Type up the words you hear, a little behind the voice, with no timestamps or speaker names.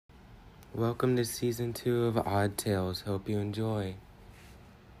Welcome to season 2 of Odd Tales. Hope you enjoy.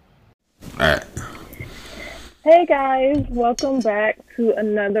 Alright. Hey guys, welcome back to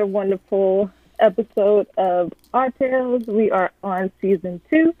another wonderful episode of Our Tales. We are on season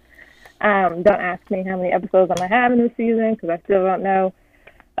 2. Don't ask me how many episodes I'm going to have in this season because I still don't know.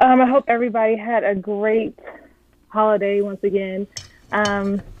 I hope everybody had a great holiday once again.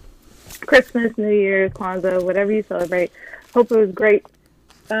 Christmas, New Year's, Kwanzaa, whatever you celebrate. Hope it was great.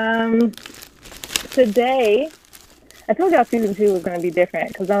 Today, I told y'all season 2 was going to be different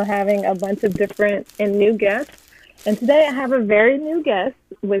because I'm having a bunch of different and new guests. And today I have a very new guest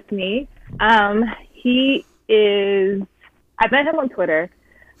with me. He is, I met him on Twitter.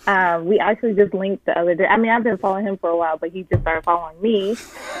 We actually just linked the other day. I mean, I've been following him for a while, but he just started following me.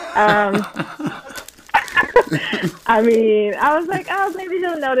 I mean, I was like, oh, maybe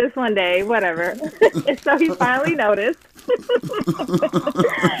he'll notice one day, whatever. And so he finally noticed.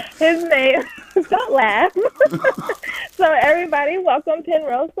 His name, don't laugh. So everybody, welcome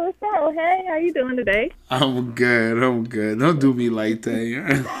Penrose to the show. Hey, how you doing today? I'm good. Don't do me like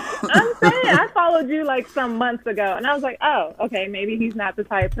that. I'm saying, I followed you like some months ago, and I was like, oh, okay, maybe he's not the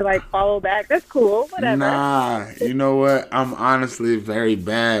type to like follow back. That's cool, whatever. Nah, you know what? I'm honestly very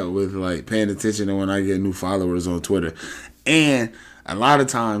bad with like paying attention to when I get new followers on Twitter. And a lot of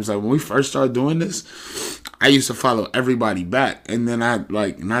times, like when we first started doing this, I used to follow everybody back, and then I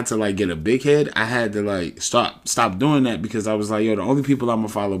like not to like get a big head. I had to like stop doing that because I was like, yo, the only people I'm gonna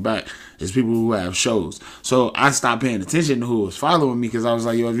follow back is people who have shows. So I stopped paying attention to who was following me because I was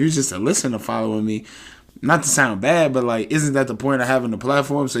like, yo, if you're just a listener following me, not to sound bad, but like, isn't that the point of having the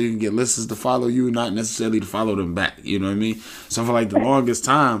platform so you can get listeners to follow you, not necessarily to follow them back? You know what I mean? So for like the longest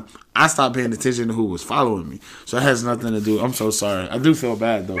time, I stopped paying attention to who was following me. So it has nothing to do. I'm so sorry. I do feel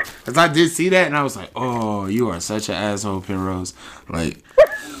bad though, because I did see that and I was like, oh, you are such an asshole, Penrose. Like,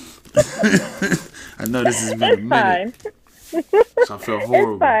 I know this has been a minute. So I feel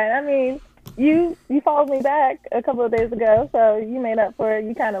horrible. It's fine. I mean, you followed me back a couple of days ago, so you made up for it.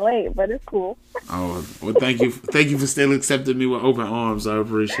 You kind of late, but it's cool. Oh, well, thank you for still accepting me with open arms. I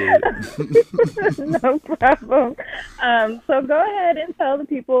appreciate it. No problem. So go ahead and tell the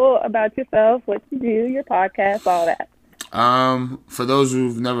people about yourself, what you do, your podcast, all that. For those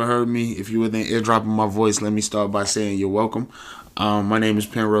who've never heard me, if you were then eardropping my voice, let me start by saying you're welcome. My name is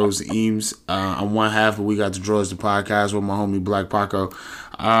Penrose Eames. I'm one half of We Got the Draws, the podcast with my homie Black Paco.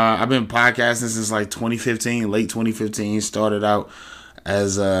 I've been podcasting since like 2015, late 2015. Started out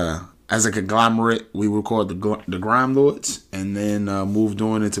as a conglomerate. We were called the Grime Lords, and then moved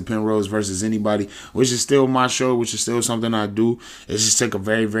on into Penrose versus Anybody, which is still my show, which is still something I do. It's just take a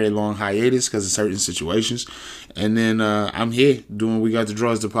very, very long hiatus because of certain situations. And then I'm here doing We Got the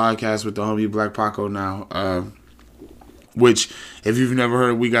Draws, the podcast with the homie Black Paco now. Which, if you've never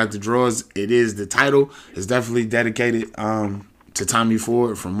heard We Got the Draws, it is the title. It's definitely dedicated to Tommy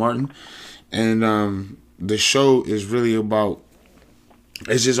Ford from Martin. And the show is really about,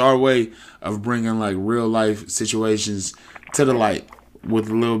 it's just our way of bringing like real life situations to the light with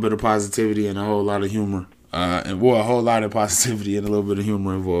a little bit of positivity and a whole lot of humor. A whole lot of positivity and a little bit of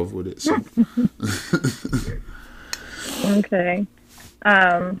humor involved with it. So. Okay.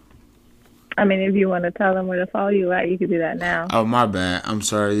 I mean, if you want to tell them where to follow you at, you can do that now. Oh, my bad. I'm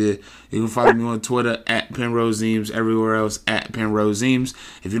sorry. Yeah. You can follow me on Twitter at Penrose Eames, everywhere else at Penrose Eames.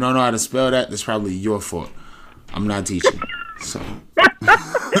 If you don't know how to spell that, that's probably your fault. I'm not teaching. So.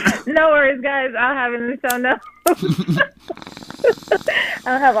 No worries, guys. I'll have it in the show notes.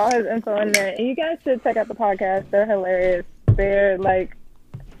 I'll have all his info in there. And you guys should check out the podcast. They're hilarious. They're like,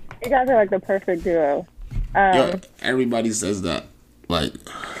 you guys are like the perfect duo. Yo, everybody says that. Like,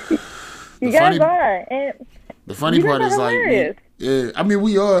 you guys are. And the funny part is hilarious. Like, yeah, I mean,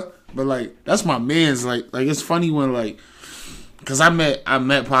 we are, but like, that's my man's. Like it's funny when like, cause I met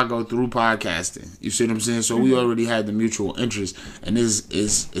Paco through podcasting. You see what I'm saying? So we already had the mutual interest, and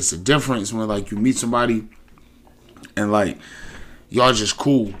it's a difference when like you meet somebody, and like y'all just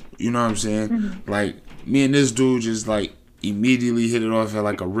cool. You know what I'm saying? Mm-hmm. Like me and this dude just like immediately hit it off at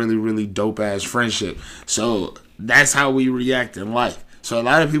like a really, really dope ass friendship. So that's how we react in life. So a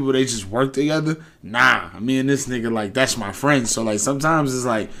lot of people, they just work together. Nah, me and this nigga, like, that's my friend. So like sometimes it's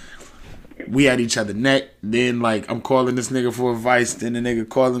like we at each other neck. Then like I'm calling this nigga for advice. Then the nigga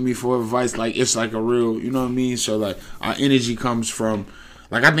calling me for advice. Like it's like a real, you know what I mean? So like our energy comes from,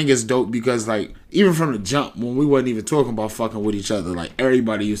 like, I think it's dope because like even from the jump when we wasn't even talking about fucking with each other, like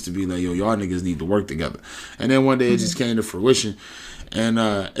everybody used to be like, yo, y'all niggas need to work together. And then one day it just came to fruition. And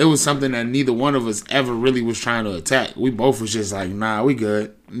it was something that neither one of us ever really was trying to attack. We both was just like, nah, we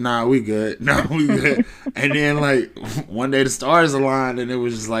good. Nah, we good. Nah, we good. And then, like, one day the stars aligned, and it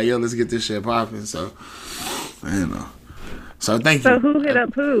was just like, yo, let's get this shit popping. So, you know. So, thank you. So, who hit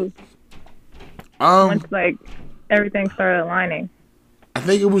up who? Once, like, everything started aligning. I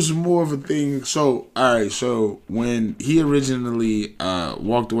think it was more of a thing. So, all right. So, when he originally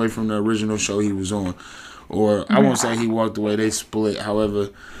walked away from the original show he was on, or I won't say he walked away, they split. However,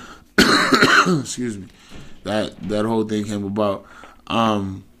 excuse me, that whole thing came about. I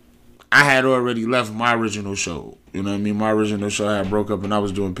had already left my original show. You know what I mean? My original show had broke up, and I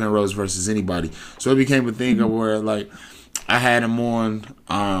was doing Penrose versus anybody. So it became a thing of where, like, I had him on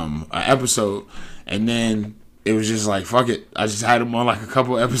an episode, and then it was just like, fuck it. I just had him on like a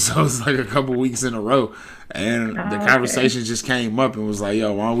couple episodes, like a couple weeks in a row, and the conversation just came up and was like,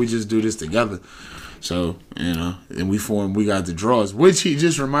 yo, why don't we just do this together? So, you know, and we got the draws, which he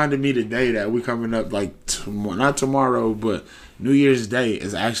just reminded me today that we coming up like, not tomorrow, but New Year's Day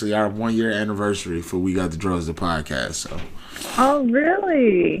is actually our 1 year anniversary for We Got the Draws, the podcast. So. Oh,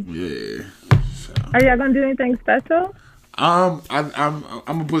 really? Yeah. So. Are y'all gonna do anything special? I'm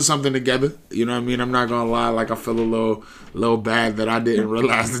gonna put something together. You know what I mean? I'm not gonna lie. Like, I feel a little bad that I didn't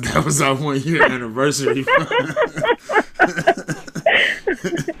realize that was our 1 year anniversary.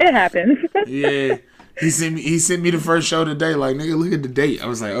 It happens. Yeah. He sent me the first show today. Like, nigga, look at the date. I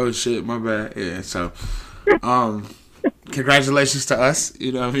was like, oh shit, my bad. Yeah. So, congratulations to us.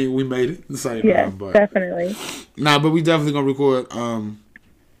 You know what I mean? We made it. It's like, yeah, definitely. Nah, but we definitely gonna record.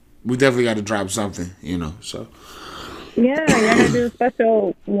 We definitely got to drop something. You know. So. Yeah, you're gonna do a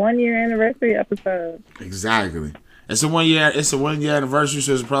special 1 year anniversary episode. Exactly. It's a 1 year. It's a 1 year anniversary,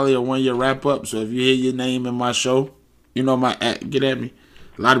 so it's probably a 1 year wrap up. So if you hear your name in my show, you know get at me.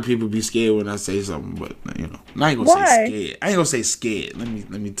 A lot of people be scared when I say something, but you know, I ain't gonna say scared. I ain't gonna say scared.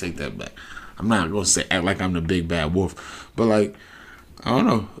 Let me take that back. I'm not gonna say act like I'm the big bad wolf, but like, I don't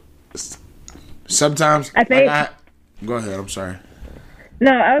know. Sometimes I think. Go ahead. I'm sorry.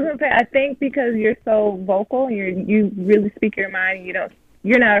 No, I was gonna say, I think because you're so vocal, you really speak your mind.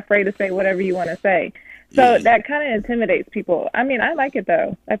 You're not afraid to say whatever you want to say. So that kind of intimidates people. I mean, I like it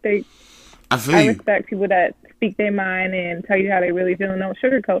though. I respect people that speak their mind and tell you how they really feel and don't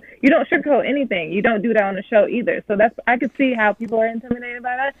sugarcoat. You don't sugarcoat anything. You don't do that on the show either. So I could see how people are intimidated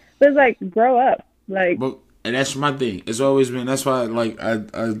by that. But it's like, grow up. Like. And that's my thing. It's always been. That's why, like,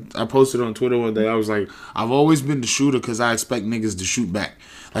 I posted on Twitter one day. I was like, I've always been the shooter because I expect niggas to shoot back.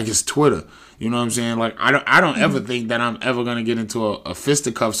 Like, it's Twitter. You know what I'm saying? Like, I don't ever think that I'm ever gonna get into a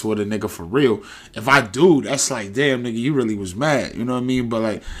fisticuffs with a nigga for real. If I do, that's like, damn, nigga, you really was mad. You know what I mean? But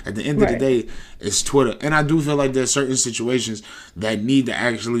like, at the end of the day, it's Twitter. And I do feel like there's certain situations that need to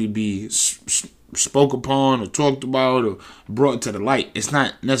actually be spoke upon or talked about or brought to the light. It's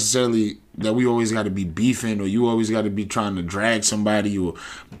not necessarily that we always got to be beefing or you always got to be trying to drag somebody or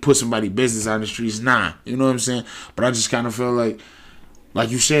put somebody business on the streets. Nah, you know what I'm saying? But I just kind of feel like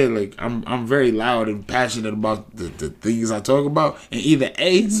you said, like, I'm very loud and passionate about the things I talk about. And either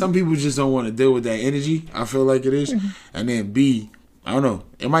A, some people just don't want to deal with that energy. I feel like it is. And then B, I don't know.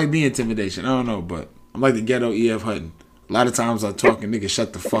 It might be intimidation. I don't know. But I'm like the ghetto E.F. Hutton. A lot of times I talk and niggas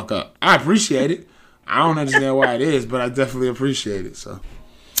shut the fuck up. I appreciate it. I don't understand why it is, but I definitely appreciate it. So.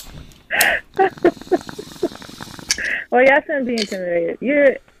 Well, y'all shouldn't be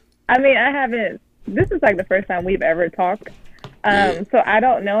intimidated. I haven't. This is like the first time we've ever talked. So I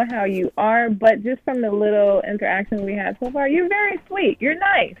don't know how you are, but just from the little interaction we had so far, you're very sweet. You're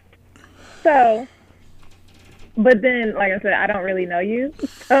nice. So, but then, like I said, I don't really know you,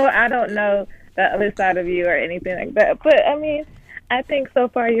 so I don't know the other side of you or anything like that. But I mean, I think so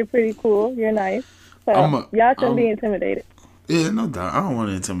far you're pretty cool. You're nice. So y'all shouldn't be intimidated. Yeah, no doubt. I don't want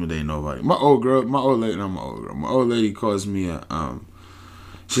to intimidate nobody. My old lady calls me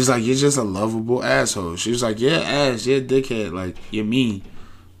she's like, you're just a lovable asshole. She was like, you're ass, you're a dickhead, like, you're mean,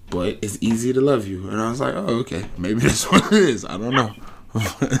 but it's easy to love you. And I was like, oh, okay, maybe that's what it is. I don't know.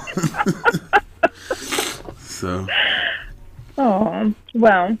 So. Oh,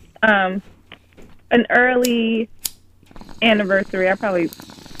 well, an early anniversary. I probably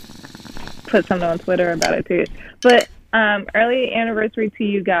put something on Twitter about it too. But early anniversary to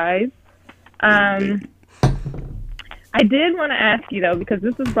you guys. I did want to ask you though, because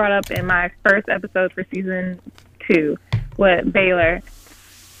this was brought up in my first episode for season 2 with Baylor.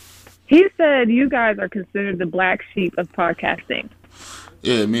 He said you guys are considered the black sheep of podcasting.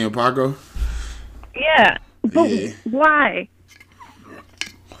 Yeah, me and Paco. Yeah, but why?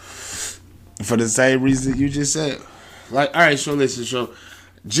 For the same reason you just said. Like, all right, so listen, so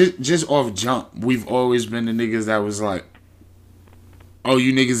just off jump, we've always been the niggas that was like, oh,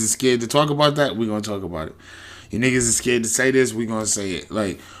 you niggas is scared to talk about that? We gonna talk about it. You niggas is scared to say this? We gonna say it.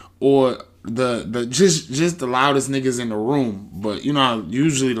 Like, or the just the loudest niggas in the room. But you know how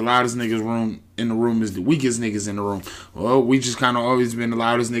usually the loudest niggas in the room is the weakest niggas in the room. Well, we just kind of always been the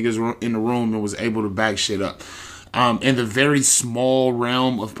loudest niggas in the room and was able to back shit up. In the very small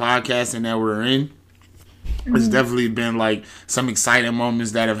realm of podcasting that we're in, it's definitely been like some exciting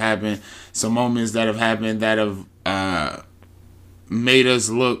moments that have happened. Some moments that have happened that have made us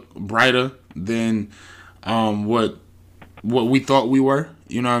look brighter than what we thought we were.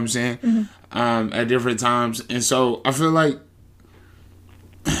 You know what I'm saying? At different times. And so I feel like,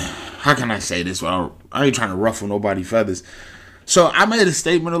 how can I say this? Well, I ain't trying to ruffle nobody's feathers. So I made a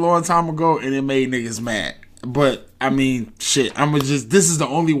statement a long time ago and it made niggas mad. But I mean, shit, this is the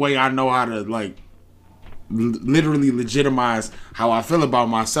only way I know how to like literally legitimize how I feel about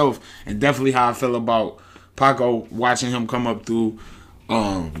myself, and definitely how I feel about Paco, watching him come up through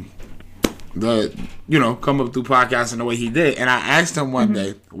come up through podcasting the way he did. And I asked him one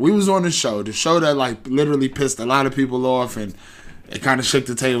day, we was on the show that like literally pissed a lot of people off and it kind of shook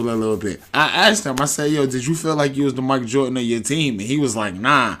the table a little bit. I asked him, I said, yo, did you feel like you was the Mike Jordan of your team? And he was like,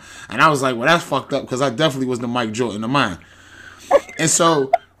 nah. And I was like, well, that's fucked up, because I definitely was the Mike Jordan of mine. And so,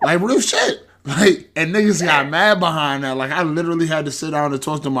 like, real shit. Like, and niggas got mad behind that. Like, I literally had to sit down and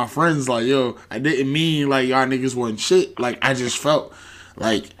talk to my friends, like, yo, I didn't mean like y'all niggas wasn't shit. Like, I just felt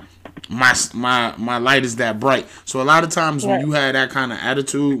like my light is that bright. So a lot of times when you have that kind of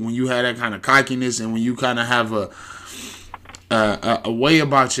attitude, when you have that kind of cockiness, and when you kind of have a way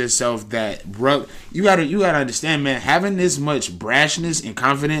about yourself that you gotta understand, man, having this much brashness and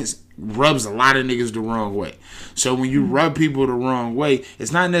confidence rubs a lot of niggas the wrong way. So when you rub people the wrong way,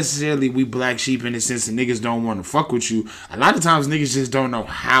 it's not necessarily we black sheep in the sense that niggas don't want to fuck with you. A lot of times niggas just don't know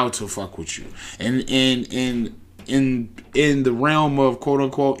how to fuck with you. And in the realm of quote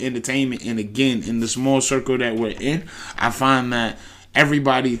unquote entertainment, and again in the small circle that we're in, I find that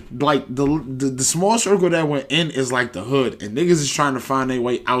everybody, like the small circle that we're in is like the hood, and niggas is trying to find their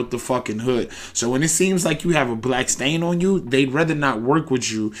way out the fucking hood. So when it seems like you have a black stain on you, they'd rather not work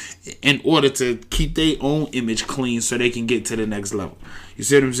with you in order to keep their own image clean so they can get to the next level. You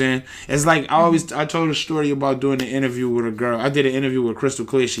see what I'm saying? It's like I told a story about doing an interview with a girl. I did an interview with Crystal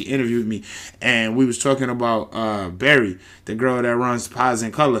Clear. She interviewed me, and we was talking about Barry, the girl that runs Pies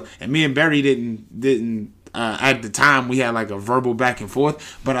and Color, and me and Barry didn't at the time we had like a verbal back and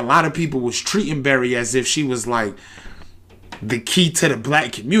forth, but a lot of people was treating Barry as if she was like the key to the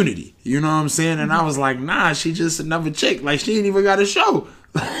black community. You know what I'm saying? And I was like, nah, she just another chick. Like, she ain't even got a show.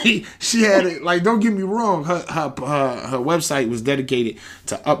 Like, she had it. Like, don't get me wrong, her website was dedicated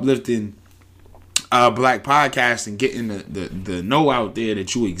to uplifting black podcasts and getting the know out there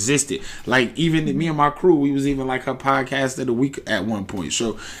that you existed. Like, even me and my crew, we was even like her podcast of the week at one point.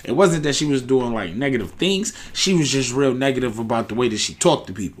 So it wasn't that she was doing like negative things, she was just real negative about the way that she talked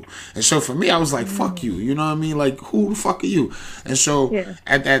to people. And so for me, I was like, fuck you, you know what I mean? Like, who the fuck are you? And so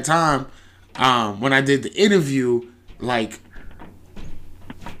at that time, when I did the interview, like,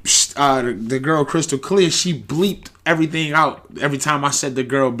 the girl Crystal Clear, she bleeped everything out every time I said the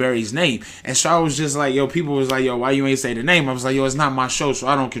girl Barry's name. And so I was just like, yo, people was like, yo, why you ain't say the name? I was like, yo, it's not my show, so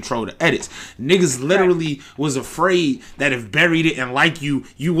I don't control the edits. Niggas literally was afraid that if Barry didn't like you,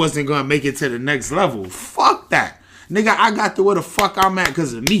 you wasn't gonna make it to the next level. Fuck that. Nigga, I got to where the fuck I'm at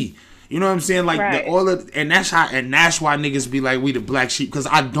because of me. You know what I'm saying? Like, and that's why niggas be like, we the black sheep, because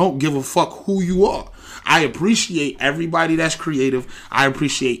I don't give a fuck who you are. I appreciate everybody that's creative. I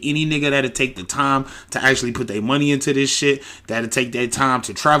appreciate any nigga that'll take the time to actually put their money into this shit, that'll take their time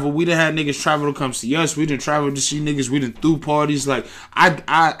to travel. We done had niggas travel to come see us. We done travel to see niggas. We done through parties. Like,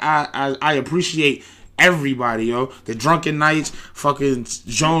 I appreciate everybody, yo. The Drunken Knights, fucking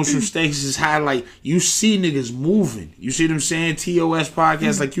Jones from Stakes is high. Like, you see niggas moving. You see what I'm saying? TOS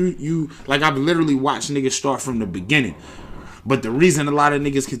podcast, like you like, I've literally watched niggas start from the beginning. But the reason a lot of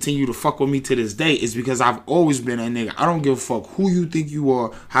niggas continue to fuck with me to this day is because I've always been a nigga. I don't give a fuck who you think you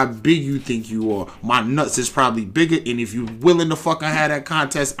are, how big you think you are. My nuts is probably bigger, and if you willing to fucking have that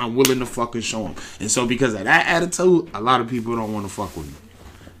contest, I'm willing to fucking show them. And so because of that attitude, a lot of people don't want to fuck with me.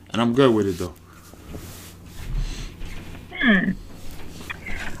 And I'm good with it, though.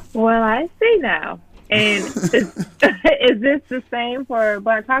 Well, I see now. And is this the same for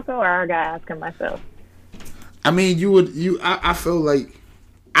Black Paco, or I gotta ask him myself? I mean, I feel like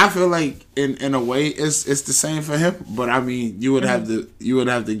in a way it's the same for him, but I mean, you would have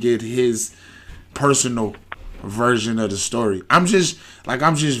to get his personal version of the story. I'm just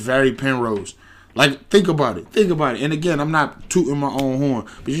very Penrose. Like, think about it. And again, I'm not tooting my own horn,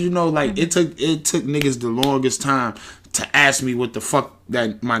 but you know, like, it took niggas the longest time to ask me what the fuck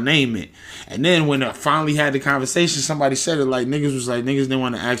that my name meant. And then when I finally had the conversation, somebody said it like niggas was like niggas didn't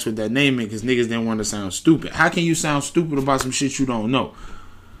want to ask what that name meant because niggas didn't want to sound stupid. How can you sound stupid about some shit you don't know?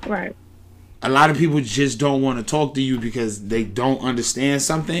 Right. A lot of people just don't want to talk to you because they don't understand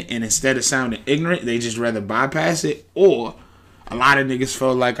something, and instead of sounding ignorant, they just rather bypass it. Or a lot of niggas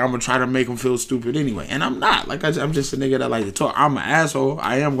feel like I'm gonna try to make them feel stupid anyway, and I'm not. Like I'm just a nigga that like to talk. I'm an asshole.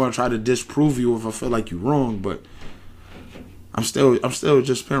 I am gonna try to disprove you if I feel like you're wrong, but I'm still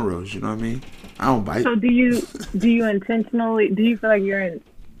just Penrose. You know what I mean? I don't bite. So do you intentionally? Do you feel like you're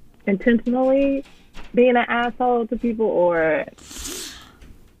intentionally being an asshole to people, or?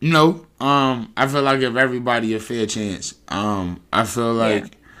 No. I feel like give everybody a fair chance. I feel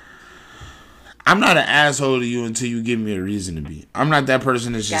like I'm not an asshole to you until you give me a reason to be. I'm not that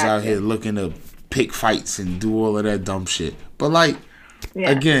person that's just out here looking to pick fights and do all of that dumb shit. But like,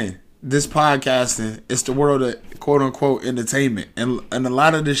 again, this podcasting, it's the world of quote unquote entertainment, and a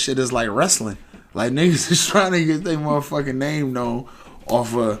lot of this shit is like wrestling. Like niggas is trying to get their motherfucking name known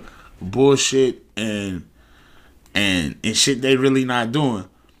off of bullshit and shit they really not doing.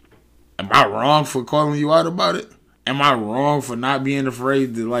 Am I wrong for calling you out about it? Am I wrong for not being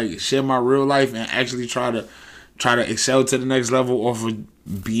afraid to like share my real life and actually try to excel to the next level off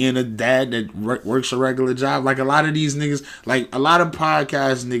of being a dad that works a regular job? Like a lot of these niggas, like a lot of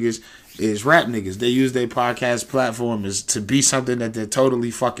podcast niggas is rap niggas. They use their podcast platform as to be something that they're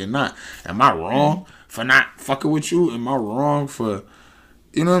totally fucking not. Am I wrong for not fucking with you? Am I wrong for,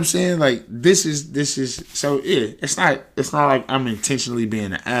 you know what I'm saying? Like this is so it's not like I'm intentionally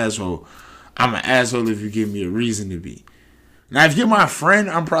being an asshole. I'm an asshole if you give me a reason to be. Now if you're my friend,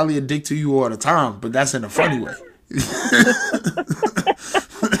 I'm probably a dick to you all the time, but that's in a funny way.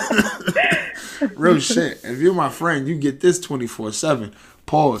 Real shit. If you're my friend, you get this 24/7.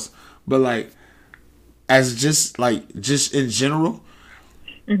 Pause. But like as just in general,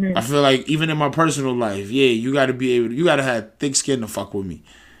 I feel like even in my personal life, you gotta have thick skin to fuck with me.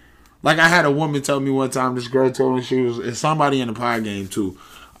 Like I had a woman tell me one time, this girl told me it's somebody in the pod game too.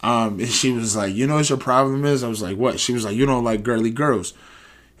 And she was like, you know what your problem is? I was like, what? She was like, you don't like girly girls.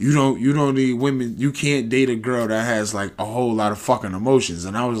 You don't need women. You can't date a girl that has like a whole lot of fucking emotions.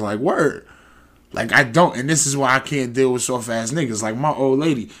 And I was like, word. Like I don't, and this is why I can't deal with soft ass niggas. Like my old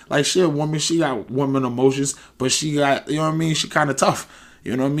lady, like she a woman, she got woman emotions, but she got, you know what I mean? She kind of tough.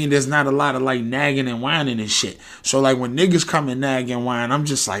 You know what I mean? There's not a lot of like nagging and whining and shit. So like when niggas come and nag and whine, I'm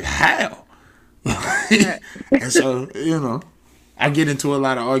just like, how? And so, you know, I get into a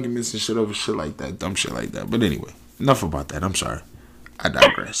lot of arguments and shit over shit like that, dumb shit like that. But anyway, enough about that. I'm sorry. I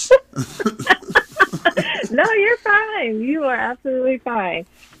digress. No, you're fine. You are absolutely fine.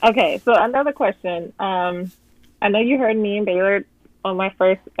 Okay, so another question. I know you heard me and Baylor on my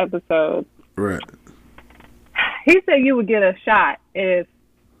first episode. Right. He said you would get a shot if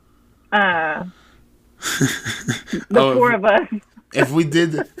the four of us. If we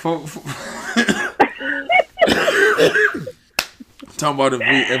did talking about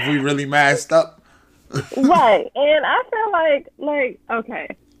if we really masked up. Right. And I feel like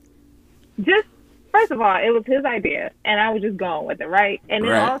okay. Just first of all, it was his idea and I was just going with it, right? And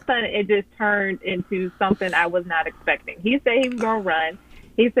then all of a sudden it just turned into something I was not expecting. He said he was gonna run.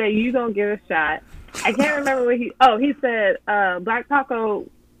 He said you gonna give a shot. I can't remember what he said Black Taco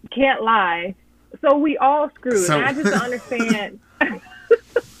can't lie. So we all screwed. And I just don't understand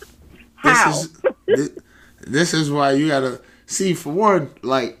how. This is why you gotta see, for one,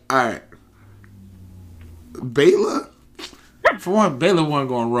 like, all right, Baylor. For one, Baylor wasn't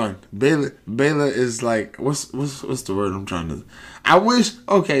gonna run. Baylor is like, what's the word I'm trying to? I wish.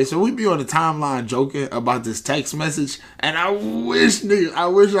 Okay, so we be on the timeline joking about this text message, and I wish I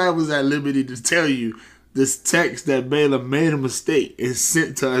was at liberty to tell you this text that Baylor made a mistake and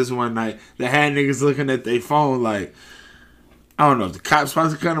sent to us one night that had niggas looking at their phone like, I don't know if the cops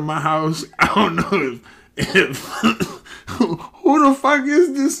about to come to my house. I don't know if who the fuck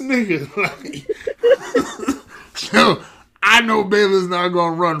is this nigga? Like, so I know Baylor's not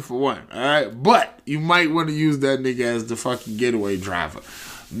gonna run for one, all right? But you might want to use that nigga as the fucking getaway driver.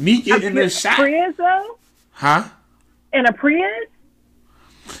 Me getting a shot. Prius though? Huh? In a Prius?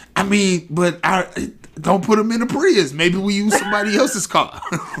 I mean, but I don't put him in a Prius. Maybe we use somebody else's car.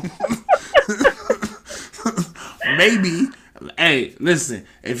 Maybe. Hey, listen,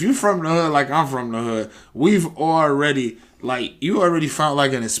 if you from the hood like I'm from the hood, we've already like you already found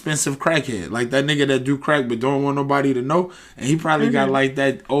like an expensive crackhead, like that nigga that do crack but don't want nobody to know, and he probably got like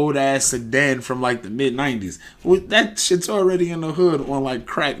that old ass sedan from like the mid-90s. That shit's already in the hood on like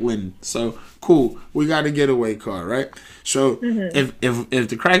crackling. So cool, we got a getaway car, right? So if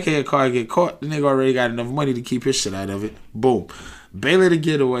the crackhead car get caught, the nigga already got enough money to keep his shit out of it. Boom, Baylor the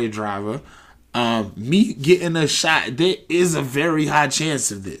getaway driver. Me getting a shot, there is a very high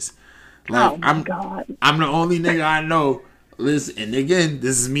chance of this. Like, God. I'm the only nigga I know. Listen, and again,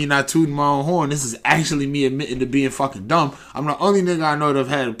 this is me not tooting my own horn. This is actually me admitting to being fucking dumb. I'm the only nigga I know that have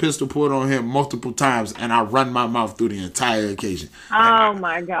had a pistol pulled on him multiple times, and I run my mouth through the entire occasion. Oh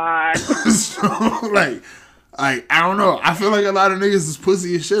my God. So, like, I don't know. I feel like a lot of niggas is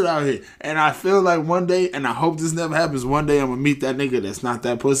pussy as shit out here. And I feel like one day, and I hope this never happens, one day I'm going to meet that nigga that's not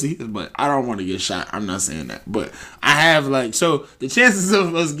that pussy. But I don't want to get shot. I'm not saying that. But I have like, so the chances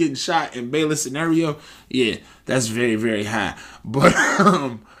of us getting shot in Baylor's scenario, yeah, that's very, very high.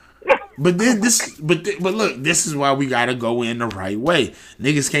 But then but look, this is why we gotta go in the right way.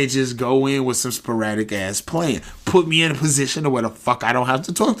 Niggas can't just go in with some sporadic ass plan. Put me in a position where the fuck I don't have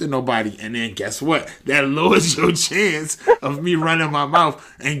to talk to nobody, and then guess what? That lowers your chance of me running my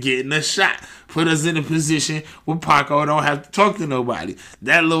mouth and getting a shot. Put us in a position where Paco don't have to talk to nobody.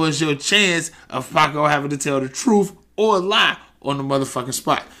 That lowers your chance of Paco having to tell the truth or lie on the motherfucking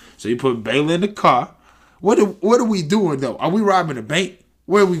spot. So you put Baylor in the car. What are we doing though? Are we robbing a bank?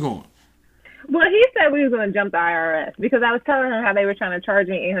 Where are we going? Well, he said we was going to jump the IRS because I was telling him how they were trying to charge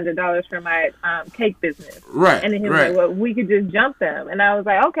me $800 for my cake business. Right. And then he was like, well, we could just jump them. And I was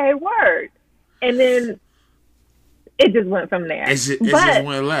like, okay, word. And then it just went from there. It just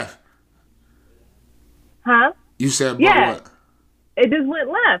went left. Huh? You said, yeah, what? It just went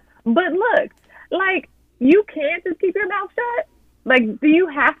left. But look, like, you can't just keep your mouth shut. Like, do you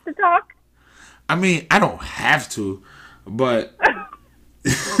have to talk? I mean, I don't have to, but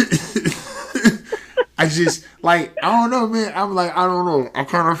I just, like, I don't know, man. I'm like, I don't know. I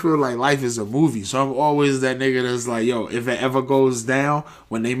kind of feel like life is a movie. So I'm always that nigga that's like, yo, if it ever goes down,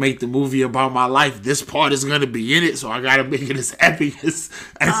 when they make the movie about my life, this part is going to be in it. So I got to make it as epic as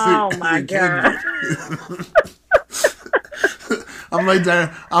my God. I'm like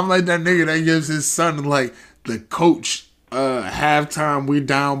that nigga that gives his son, like, the coach halftime we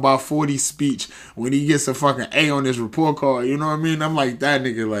down by 40 speech when he gets a fucking A on his report card. You know what I mean? I'm like that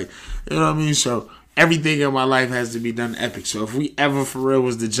nigga, like, you know what I mean? So everything in my life has to be done epic. So if we ever for real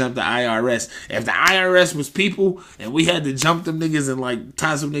was to jump the IRS, if the IRS was people and we had to jump them niggas and like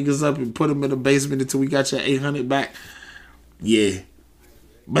tie some niggas up and put them in the basement until we got your 800 back, yeah.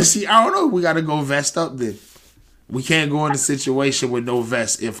 But see, I don't know. We got to go vest up then. We can't go in a situation with no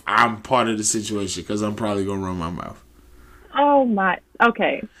vest if I'm part of the situation because I'm probably going to run my mouth. Oh my,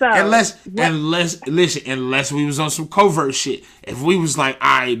 okay, so unless we was on some covert shit. If we was like,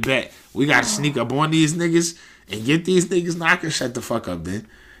 I bet we gotta sneak up on these niggas and get these niggas, nah, I can shut the fuck up then.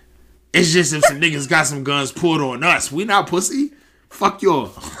 It's just if some niggas got some guns pulled on us, we not pussy. Fuck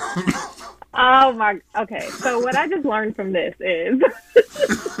y'all. Oh my, okay, so what I just learned from this is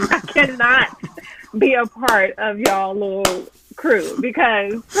I cannot be a part of y'all little crew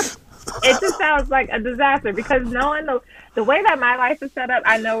because it just sounds like a disaster, because knowing the way that my life is set up,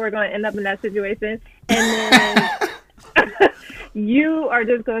 I know we're going to end up in that situation. And then you are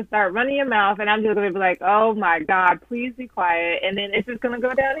just going to start running your mouth, and I'm just going to be like, oh my God, please be quiet. And then it's just going to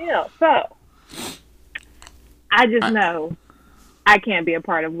go downhill. So I just know I can't be a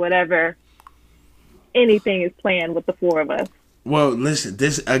part of whatever anything is planned with the four of us. Well, listen,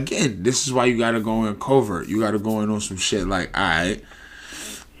 this is why you got to go in covert. You got to go in on some shit like, all right.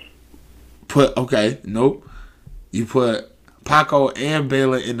 You put Paco and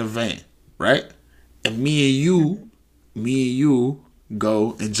Baylor in the van, right? And me and you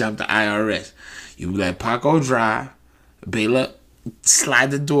go and jump the IRS. You let Paco drive, Baylor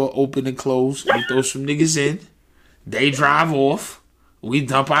slide the door open and close, we throw some niggas in, they drive off, we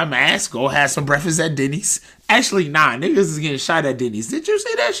dump our masks, go have some breakfast at Denny's. Actually, nah, niggas is getting shot at Denny's. Did you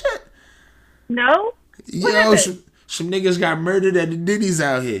see that shit? No. Yo, some niggas got murdered at the Denny's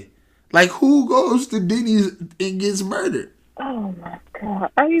out here. Like, who goes to Denny's and gets murdered? Oh, my God.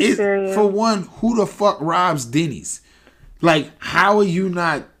 Are you serious? For one, who the fuck robs Denny's? Like, how are you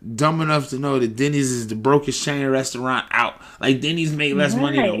not dumb enough to know that Denny's is the brokest chain restaurant out? Like, Denny's make less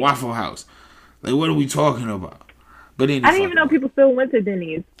money than Waffle House. Like, what are we talking about? But I didn't even know people still went to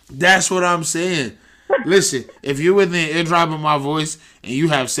Denny's. That's what I'm saying. Listen, if you're within eardrop of my voice and you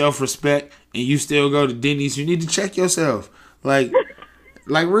have self-respect and you still go to Denny's, you need to check yourself. Like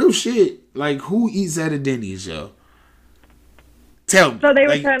real shit. Like, who eats at a Denny's, yo? Tell me. So they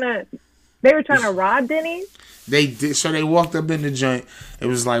were trying to They were trying to rob Denny's? They did. So they walked up in the joint. It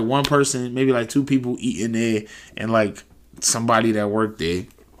was like one person, maybe like two people eating there, and like somebody that worked there.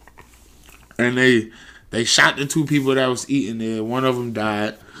 And they shot the two people that was eating there. One of them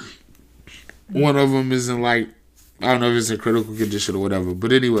died. One of them is in like, I don't know if it's in critical condition or whatever.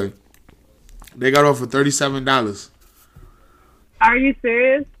 But anyway, they got off for $37. Are you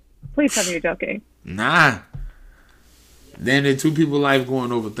serious? Please tell me you're joking. Nah. Then the two people life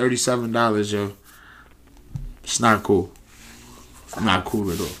going over $37, yo. It's not cool. It's not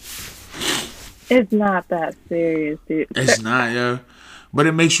cool at all. It's not that serious, dude. It's not, yo. But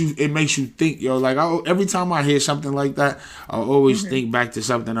it makes you think, yo. Like every time I hear something like that, I always think back to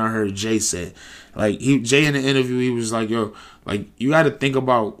something I heard Jay say. Like Jay in the interview, he was like, yo, like you got to think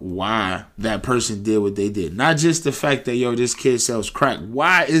about why that person did what they did. Not just the fact that this kid sells crack.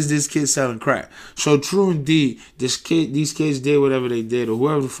 Why is this kid selling crack? So true indeed, these kids did whatever they did, or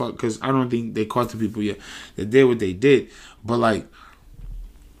whoever the fuck. Because I don't think they caught the people yet that did what they did. But like,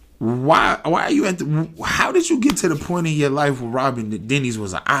 why are you how did you get to the point in your life where robbing the Denny's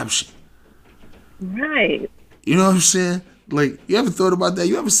was an option? Right. You know what I'm saying? Like, you ever thought about that?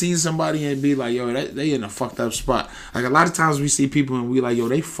 You ever seen somebody and be like, yo, they in a fucked up spot? Like, a lot of times we see people and we like, yo,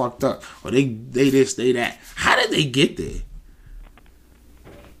 they fucked up. Or they this, they that. How did they get there?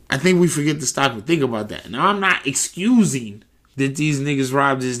 I think we forget to stop and think about that. Now, I'm not excusing that these niggas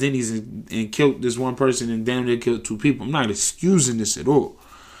robbed this Denny's and killed this one person and damn near killed two people. I'm not excusing this at all.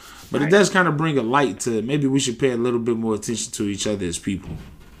 But it does kind of bring a light to maybe we should pay a little bit more attention to each other as people.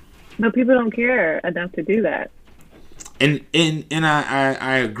 But people don't care enough to do that. And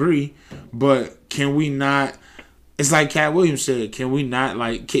I agree, but can we not? It's like Cat Williams said. Can we not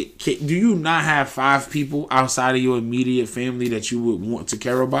do you not have 5 people outside of your immediate family that you would want to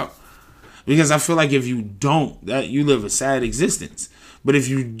care about? Because I feel like if you don't, that you live a sad existence. But if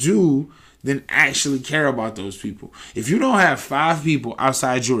you do, then actually care about those people. If you don't have 5 people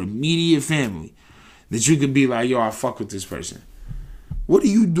outside your immediate family that you could be like, yo, I fuck with this person. What are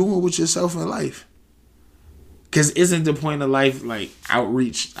you doing with yourself in life? Because isn't the point of life like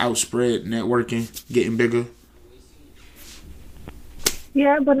outreach, outspread, networking, getting bigger?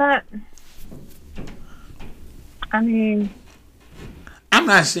 Yeah, but not. I mean, I'm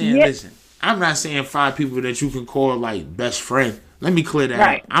not saying, listen, I'm not saying 5 people that you can call like best friend. Let me clear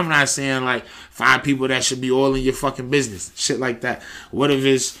that up. I'm not saying like 5 people that should be all in your fucking business. Shit like that. What if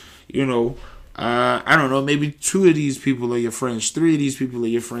it's, I don't know, maybe 2 of these people are your friends, 3 of these people are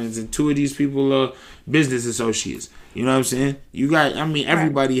your friends, and 2 of these people are business associates. You know what I'm saying?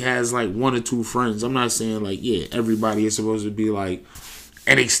 Everybody has like 1 or 2 friends. I'm not saying like, yeah, everybody is supposed to be like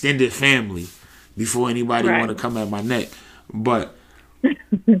an extended family before anybody want to come at my neck. But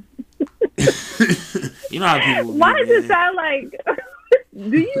you know how people. Why does it sound like?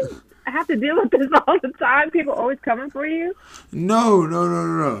 Do you have to deal with this all the time? People always coming for you? No.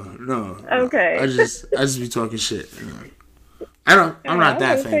 Okay. I just be talking shit. I'm not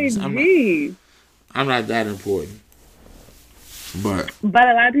that famous. I'm not that important. But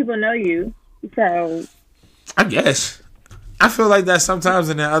a lot of people know you, so I guess I feel like that sometimes,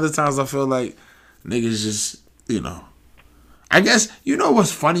 and then other times I feel like niggas just I guess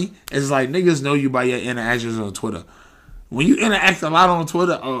what's funny is like niggas know you by your interactions on Twitter. When you interact a lot on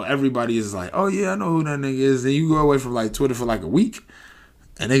Twitter, everybody is like, oh yeah, I know who that nigga is. Then you go away from like Twitter for like a week,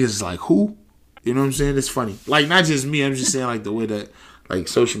 and niggas is like, who? You know what I'm saying? It's funny. Like not just me. I'm just saying like the way that like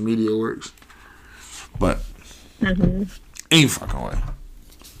social media works. But ain't fucking way.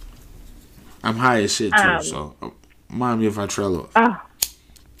 I'm high as shit too, so mind me if I trail up.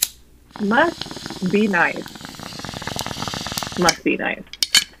 Must be nice. But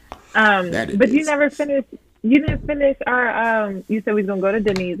you never finished. You didn't finish our. You said we was gonna go to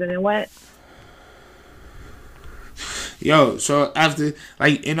Denny's, and then what? Yo, so after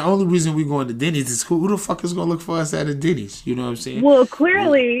and the only reason we going to Denny's is who the fuck is gonna look for us at a Denny's? You know what I'm saying? Well,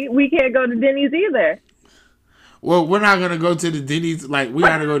 clearly we can't go to Denny's either. Well, we're not gonna go to the Denny's. Like we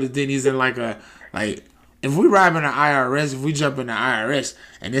gotta go to Denny's in if we ride in the IRS, if we jump in the IRS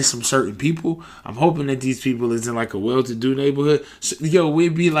and there's some certain people, I'm hoping that these people is in like a well-to-do neighborhood. So,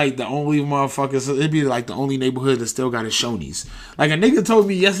 we'd be like the only motherfuckers. It'd be like the only neighborhood that still got a Shoney's. Like a nigga told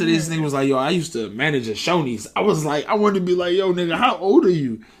me yesterday, this nigga was like, yo, I used to manage a Shoney's. I was like, I wanted to be like, yo, nigga, how old are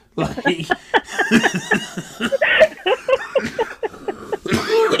you? Like,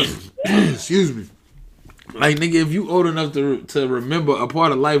 excuse me. Like, nigga, if you old enough to remember a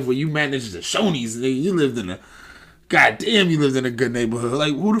part of life where you managed the Shoney's, nigga, you lived in a good neighborhood.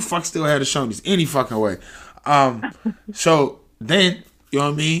 Like, who the fuck still had a Shoney's? Any fucking way. So then, you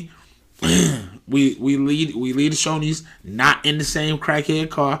know what I mean? we lead the Shoney's not in the same crackhead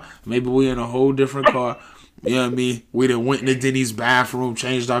car. Maybe we in a whole different car. You know what I mean? We done went into Denny's bathroom,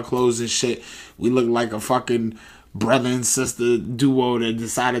 changed our clothes and shit. We look like a fucking brother and sister duo that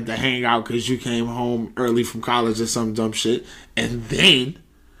decided to hang out because you came home early from college or some dumb shit. And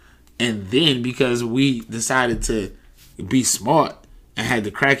then because we decided to be smart and had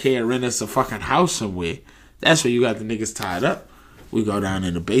the crackhead rent us a fucking house somewhere, that's where you got the niggas tied up. We go down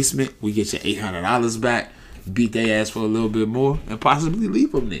in the basement, we get your $800 back, beat their ass for a little bit more, and possibly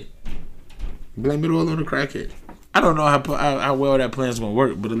leave them there. Blame it all on the crackhead. I don't know how well that plan's gonna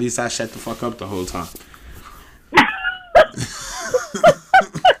work, but at least I shut the fuck up the whole time.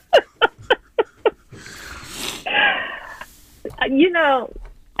 You know,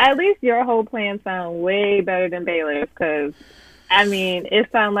 at least your whole plan sounds way better than Baylor's, because, I mean, it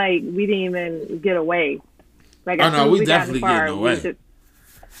sounded like we didn't even get away. Like, oh no, we definitely getting away.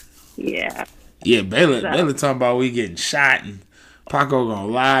 Yeah. Yeah, Baylor talking about we getting shot and Paco gonna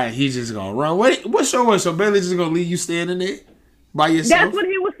lie, he's just gonna run. What's your word? So Baylor just gonna leave you standing there by yourself? That's what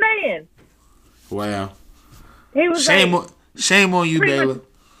he was saying. Wow. He was shame on you, Baylor.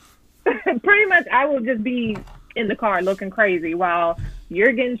 Pretty much, I will just be in the car looking crazy while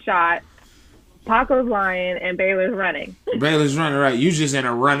you're getting shot, Paco's lying, and Baylor's running. Baylor's running, right? You just in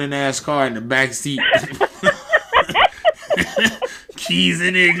a running ass car in the back seat. Keys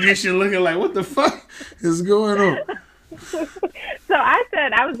in the ignition, looking like, what the fuck is going on? So I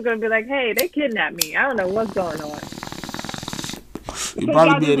said I was going to be like, hey, they kidnapped me. I don't know what's going on. You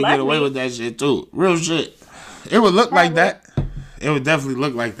probably be able to get away with that shit too. Real shit. It would look like that. It would definitely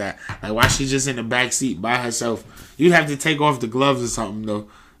look like that. Like, why she just in the back seat by herself? You'd have to take off the gloves or something, though.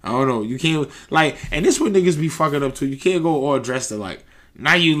 I don't know. You can't, like, and this what niggas be fucking up too. You can't go all dressed alike.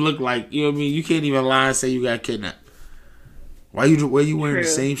 Now you look like, you know what I mean? You can't even lie and say you got kidnapped. Why you wearing the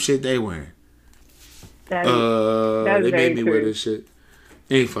same shit they wearing? That's they made me true. wear this shit.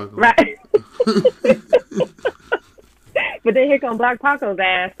 They ain't fucking right. But then here come Black Paco's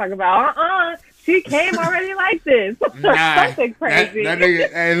ass talking about, she came already like this. Nah, something crazy. That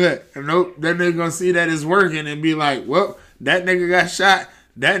nigga, hey look, nope, that nigga gonna see that it's working and be like, well, that nigga got shot,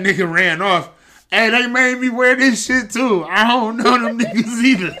 that nigga ran off. Hey, they made me wear this shit too. I don't know them niggas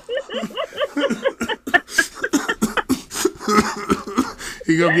either.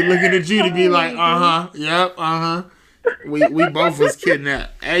 He gonna be looking at you to be like, yep, We both was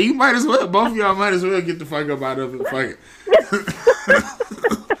kidnapped. Hey, you might as well, both of y'all might as well get the fuck up out of it. Fuck it.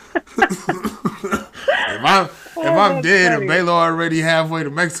 If I'm dead and Baylor already halfway to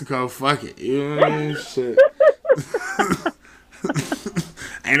Mexico, fuck it. Shit.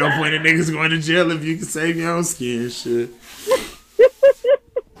 Ain't no point in niggas going to jail if you can save your own skin. Shit.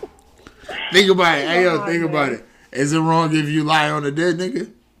 Think about it. Hey, yo, think about it. Is it wrong if you lie on a dead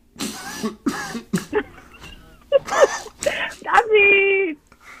nigga? I mean,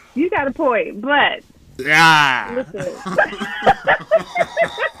 you got a point, but listen.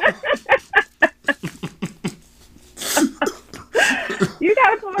 You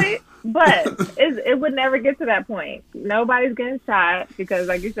got a point, but it would never get to that point. Nobody's getting shot because,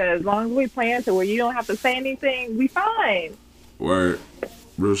 like you said, as long as we plan to where you don't have to say anything, we fine. Word.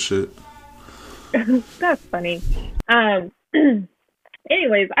 Real shit. That's funny.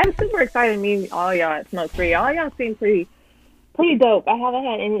 Anyways, I'm super excited meeting all y'all at Smoke Free. All y'all seem pretty dope. I haven't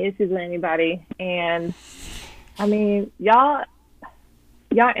had any issues with anybody, and I mean, y'all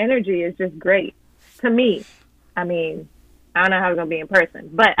energy is just great to me. I mean, I don't know how it's gonna be in person,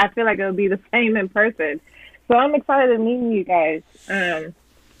 but I feel like it'll be the same in person. So I'm excited meeting you guys.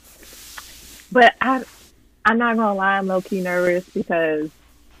 But I'm not gonna lie, I'm low key nervous because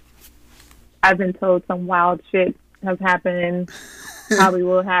I've been told some wild shit has happened, probably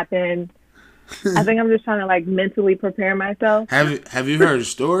will happen. I think I'm just trying to like mentally prepare myself. Have you heard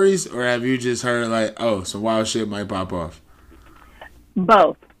stories, or have you just heard like, oh, some wild shit might pop off?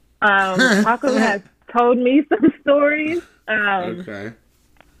 Both. Paco has told me some stories. Okay.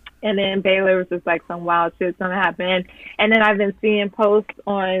 And then Baylor was just like, some wild shit's gonna happen. And then I've been seeing posts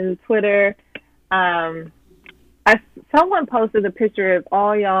on Twitter. Someone posted a picture of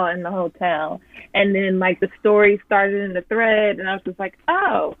all y'all in the hotel, and then like the story started in the thread, and I was just like,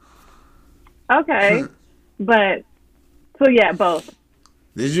 oh, okay. But so yeah, both.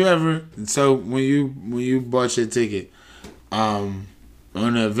 Did you ever? So when you bought your ticket, on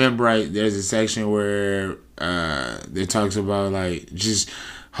the Eventbrite, there's a section where it talks about like just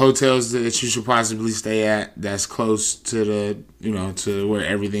hotels that you should possibly stay at that's close to the to where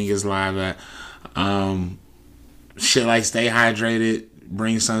everything is live at. Shit like stay hydrated,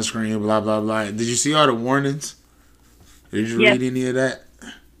 bring sunscreen, blah blah blah. Did you see all the warnings? Did you read any of that?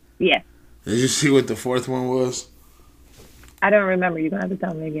 Yeah. Did you see what the fourth one was? I don't remember. You're going to have to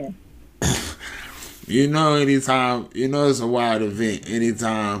tell me again. Anytime, it's a wild event.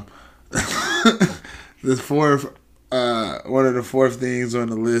 Anytime the fourth, one of the fourth things on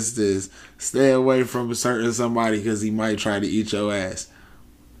the list is stay away from a certain somebody because he might try to eat your ass.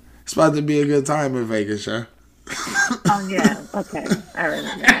 It's about to be a good time in Vegas, huh? Oh, yeah. Okay. I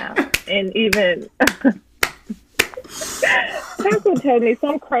remember now. And even Pencil told me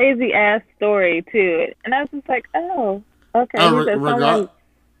some crazy ass story, too. And I was just like, oh, okay.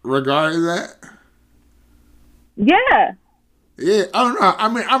 Regarding that? Yeah. Yeah, I don't know. I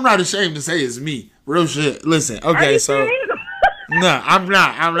mean, I'm not ashamed to say it's me. Real shit. Listen, okay, so no, I'm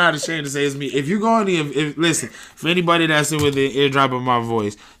not ashamed to say it's me. If you go on listen, for anybody that's in with the eardrop of my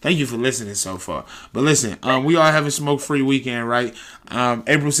voice, thank you for listening so far. But listen, we are having Smoke Free Weekend, right?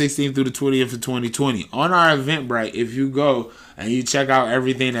 April 16th through the 20th of 2020. On our Eventbrite, if you go and you check out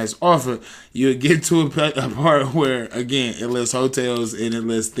everything that's offered, you'll get to a part where, again, it lists hotels and it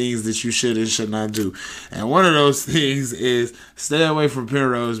lists things that you should and should not do. And one of those things is stay away from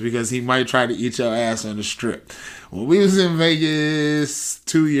Penrose because he might try to eat your ass on the strip. When we was in Vegas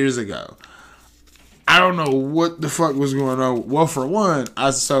 2 years ago, I don't know what the fuck was going on. Well, for one,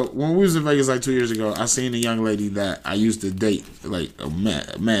 when we was in Vegas like 2 years ago, I seen a young lady that I used to date like a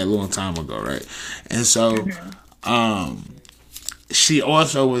mad long time ago, right? And so, she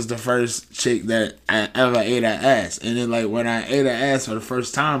also was the first chick that I ever ate her ass. And then like when I ate her ass for the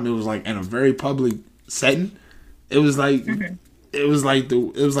first time, it was like in a very public setting. It was like it was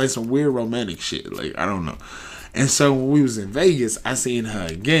like some weird romantic shit. Like I don't know. And so when we was in Vegas, I seen her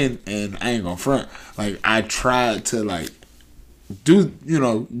again, and I ain't gonna front. Like I tried to like do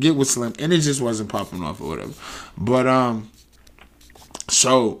get with Slim, and it just wasn't popping off or whatever. But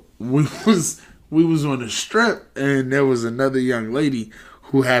so we was on the strip, and there was another young lady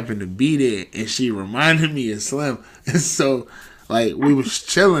who happened to be there, and she reminded me of Slim. And so like we was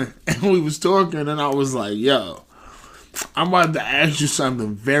chilling and we was talking, and I was like, yo, I'm about to ask you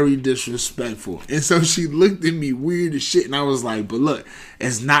something very disrespectful. And so she looked at me weird as shit, and I was like, but look,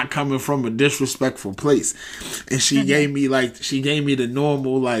 it's not coming from a disrespectful place. And she gave me the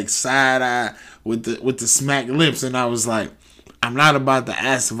normal like side eye with the smack lips, and I was like, I'm not about to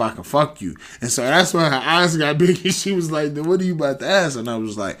ask if I can fuck you. And so that's when her eyes got big, and she was like, then what are you about to ask? And I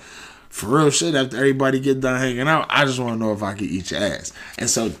was like, for real shit, after everybody get done hanging out, I just want to know if I can eat your ass. And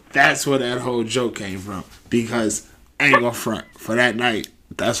so that's where that whole joke came from, because I ain't gonna front. For that night,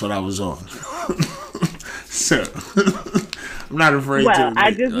 that's what I was on. So, I'm not afraid to. Well,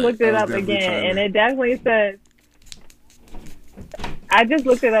 I just looked it up again, and it definitely says. I just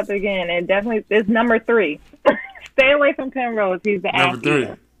looked it up again, and it's number 3. Stay away from Penrose. He's the ass number 3.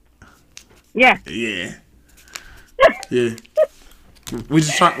 eater. Yeah. Yeah. Yeah. We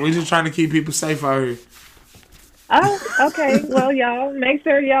just trying to keep people safe out here. Oh, okay. Well, y'all, make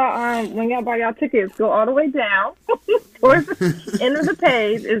sure y'all, when y'all buy y'all tickets, go all the way down towards the end of the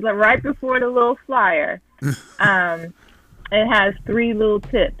page. Is right before the little flyer. It has 3 little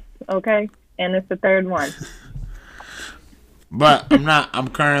tips, okay? And it's the 3rd one. But I'm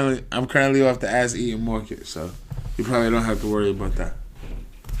currently off the ass eating market, so you probably don't have to worry about that.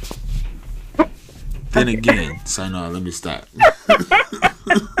 Then again, so no, let me stop.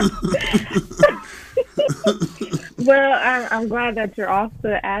 Well, I'm glad that you're off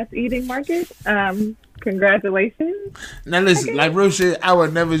the ass eating market. Congratulations. Now listen, like real shit, I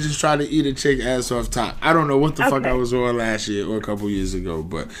would never just try to eat a chick ass off top. I don't know what the fuck I was on last year or a couple years ago,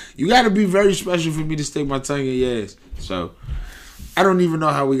 but you got to be very special for me to stick my tongue in your ass. So I don't even know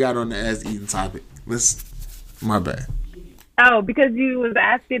how we got on the ass eating topic. My bad. Oh, because you was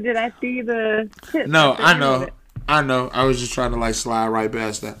asking, did I see the tips? No, I know. I was just trying to like slide right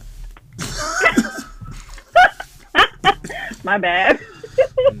past that. My bad.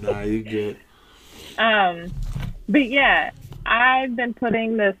 Nah, you good. But yeah, I've been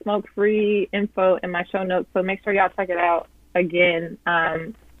putting the smoke free info in my show notes, so make sure y'all check it out again.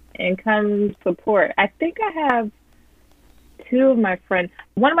 And come support. I think I have 2 of my friends.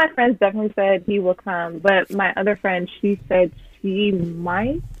 One of my friends definitely said he will come, but my other friend, she said she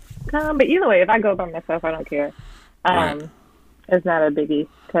might come. But either way, if I go by myself, I don't care. Right. It's not a biggie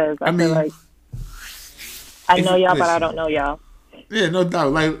because I feel like I know y'all, but I don't know y'all. Yeah, no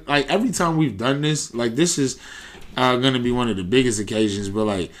doubt. Like every time we've done this, like this is gonna be one of the biggest occasions. But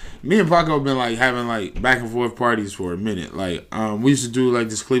like me and Paco have been like having like back and forth parties for a minute. Like we used to do like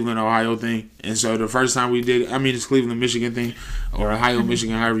this Cleveland, Ohio thing, and so the first time we did, this Cleveland, Michigan thing, or Ohio,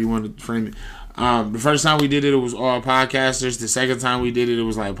 Michigan, however you want to frame it. The first time we did it, it was all podcasters. The second time we did it, it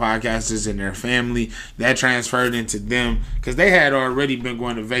was like podcasters and their family. That transferred into them because they had already been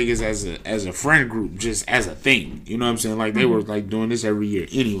going to Vegas as a friend group, just as a thing. You know what I'm saying? Like they were like doing this every year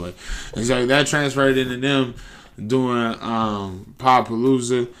anyway, and so that transferred into them doing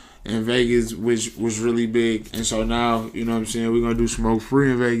Podpalooza in Vegas, which was really big. And so now, you know what I'm saying, we're gonna do Smoke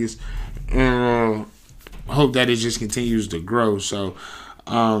Free in Vegas, and hope that it just continues to grow. So,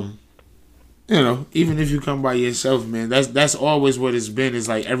 you know, even if you come by yourself, man, that's always what it's been. It's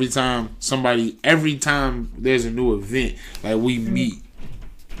like every time there's a new event, like we meet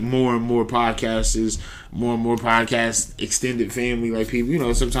more and more podcasters, more and more podcast extended family, like people, you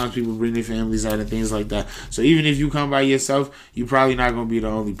know, sometimes people bring their families out and things like that. So even if you come by yourself, you're probably not gonna be the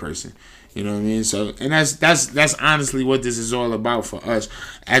only person. You know what I mean? So, and that's honestly what this is all about for us.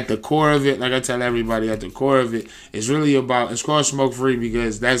 At the core of it, like I tell everybody, at the core of it, it's really about, it's called Smoke Free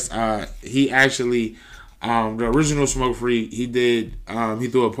because that's, he actually, the original Smoke Free, he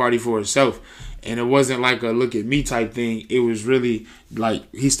threw a party for himself. And it wasn't like a look at me type thing. It was really like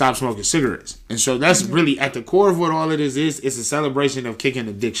he stopped smoking cigarettes. And so that's really at the core of what all it is. It's a celebration of kicking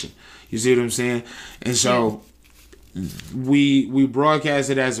addiction. You see what I'm saying? And so we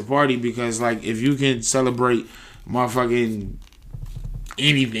broadcast it as a party because, like, if you can celebrate motherfucking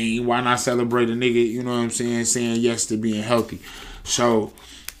anything, why not celebrate a nigga, you know what I'm saying yes to being healthy. So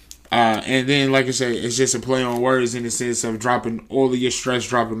and then, like I said, it's just a play on words in the sense of dropping all of your stress,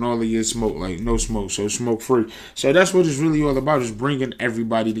 dropping all of your smoke, like no smoke, so smoke free. So that's what it's really all about, is bringing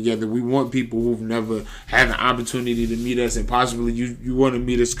everybody together. We want people who've never had an opportunity to meet us, and possibly you want to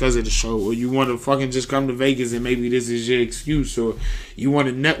meet us because of the show, or you want to fucking just come to Vegas and maybe this is your excuse, or you want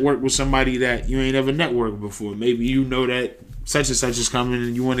to network with somebody that you ain't ever networked before. Maybe you know that such and such is coming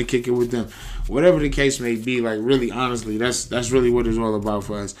and you want to kick it with them. Whatever the case may be, like, really, honestly, that's really what it's all about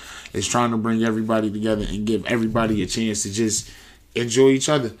for us. It's trying to bring everybody together and give everybody a chance to just enjoy each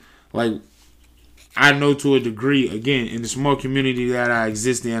other. Like, I know to a degree, again, in the small community that I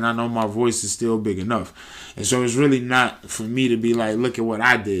exist in, I know my voice is still big enough. And so it's really not for me to be like, look at what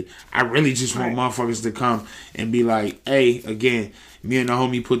I did. I really just want motherfuckers to come and be like, hey, again, me and the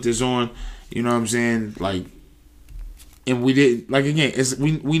homie put this on, you know what I'm saying? Like, and we did, like, again, it's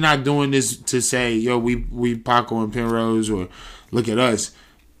we not doing this to say, yo, we Paco and Penrose, or look at us.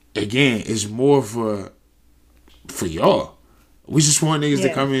 Again, it's more for y'all. We just want niggas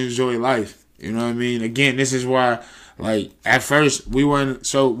to come and enjoy life. You know what I mean? Again, this is why, like, at first we weren't.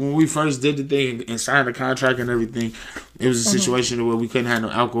 So when we first did the thing and signed the contract and everything, it was a situation where we couldn't have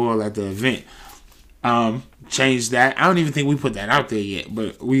no alcohol at the event. Changed that. I don't even think we put that out there yet,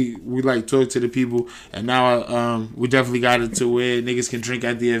 but we like talked to the people, and now we definitely got it to where niggas can drink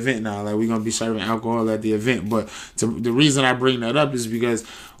at the event now. Like, we're gonna be serving alcohol at the event. But the reason I bring that up is because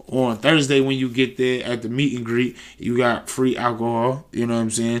on Thursday, when you get there at the meet and greet, you got free alcohol. You know what I'm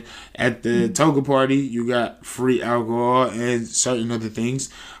saying? At the toga party, you got free alcohol and certain other things.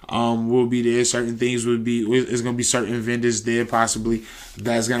 We'll be there. Certain things it's gonna be certain vendors there possibly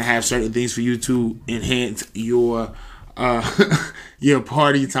that's gonna have certain things for you to enhance your your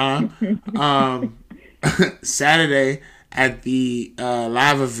party time. Saturday at the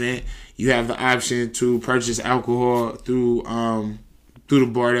live event, you have the option to purchase alcohol through the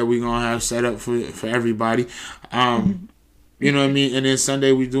bar that we're gonna have set up for everybody. You know what I mean? And then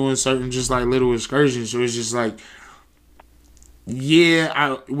Sunday we doing certain just like little excursions. So it's just like,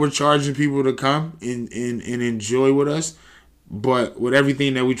 we're charging people to come and enjoy with us, but with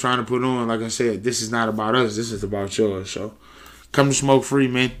everything that we're trying to put on, like I said, this is not about us. This is about yours. So come to Smoke Free,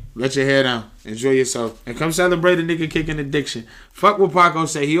 man. Let your hair down. Enjoy yourself. And come celebrate a nigga kicking addiction. Fuck what Paco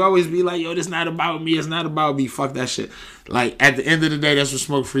say. He always be like, yo, this not about me. It's not about me. Fuck that shit. Like, at the end of the day, that's where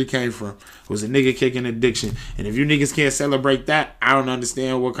Smoke Free came from. It was a nigga kicking addiction. And if you niggas can't celebrate that, I don't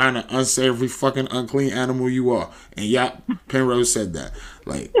understand what kind of unsavory fucking unclean animal you are. And Penrose said that.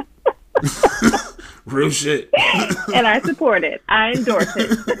 Like, real shit. And I support it. I endorse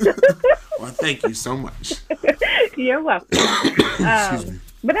it. Well, thank you so much. You're welcome.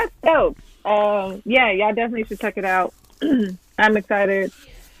 But that's dope. Y'all definitely should check it out. I'm excited.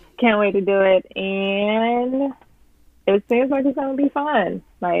 Can't wait to do it. And it seems like it's going to be fun.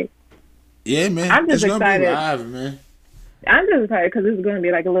 Like, yeah, man. I'm just excited. Gonna be live, man. I'm just excited because this is going to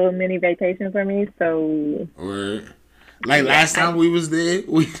be like a little mini vacation for me. So, like, last time we was there,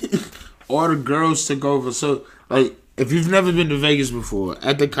 all the girls took over. So, like, if you've never been to Vegas before,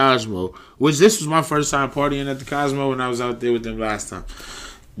 at the Cosmo, which this was my first time partying at the Cosmo when I was out there with them last time,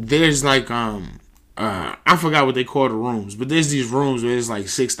 there's like, I forgot what they call the rooms, but there's these rooms where it's like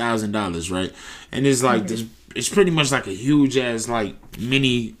 $6,000, right? And it's like this, it's pretty much like a huge ass like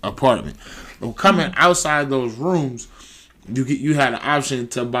mini apartment. Well, coming outside those rooms, you had an option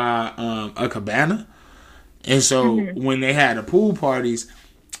to buy a cabana, and so when they had the pool parties,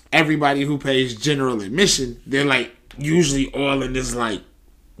 everybody who pays general admission, they're like usually all in this like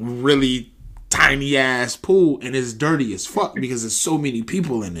really tiny ass pool, and it's dirty as fuck because there's so many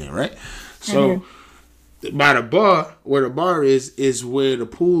people in there, right? So by the bar, where the bar is where the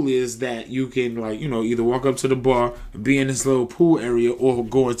pool is, that you can like, you know, either walk up to the bar, be in this little pool area, or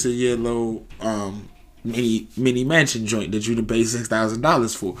go into your little mini mansion joint that you to pay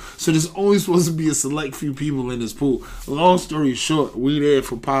 $6,000 for. So there's only supposed to be a select few people in this pool. Long story short, we there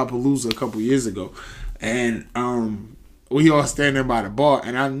for Palooza a couple years ago, and we all standing by the bar,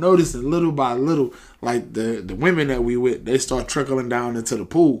 and I noticed that little by little, like the women that we with, they start trickling down into the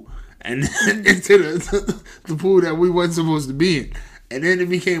pool and into the pool that we wasn't supposed to be in. And then it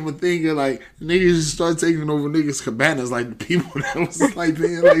became a thing of like niggas just start taking over niggas' cabanas. Like the people that was like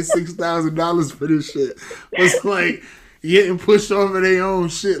paying like $6,000 for this shit was like getting pushed over their own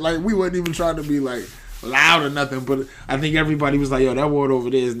shit. Like we wasn't even trying to be like loud or nothing, but I think everybody was like, yo, that water over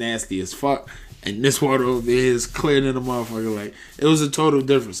there is nasty as fuck. And this water over there is clear than a motherfucker. Like, it was a total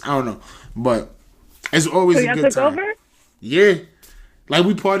difference. I don't know. But it's always a good time. Over? Yeah. Like,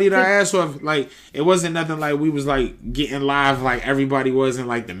 we partied our ass off. Like, it wasn't nothing like we was, like, getting live like everybody was in,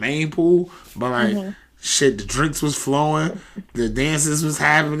 like, the main pool. But, like, shit, the drinks was flowing. The dances was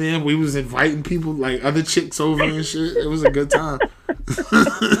happening. We was inviting people, like, other chicks over and shit. It was a good time.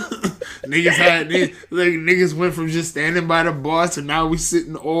 Niggas went from just standing by the bar to now we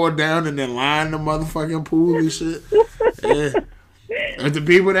sitting all down and then lying the motherfucking pool and shit. Yeah. And the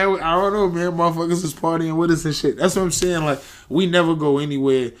people that I don't know, man, motherfuckers was partying with us and shit. That's what I'm saying. Like, we never go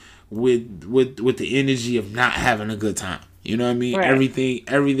anywhere with the energy of not having a good time. You know what I mean? Right.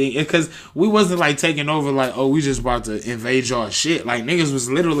 Everything. Because we wasn't like taking over like, oh, we just about to invade y'all shit. Like, niggas was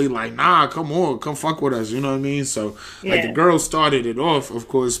literally like, nah, come on, come fuck with us. You know what I mean? So, like, the girls started it off, of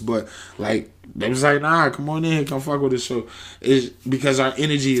course, but, like, they was like, nah, come on in, come fuck with us. So, it's because our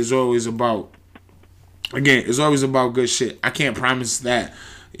energy is always about, again, it's always about good shit. I can't promise that,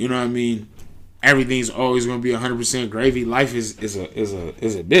 you know what I mean? Everything's always gonna be 100% gravy. Life is a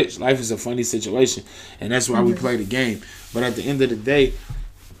bitch. Life is a funny situation, and that's why we play the game. But at the end of the day,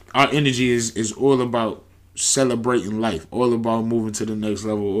 our energy is all about celebrating life, all about moving to the next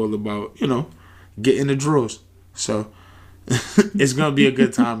level, all about, you know, getting the draws. So it's gonna be a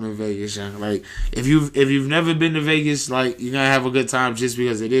good time in Vegas, young. Like if you've never been to Vegas, like you're gonna have a good time just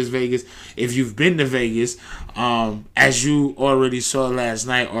because it is Vegas. If you've been to Vegas, as you already saw last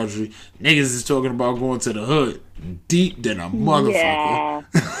night, Audrey, niggas is talking about going to the hood deep than a motherfucker. Yeah,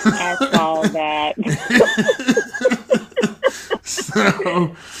 I saw that.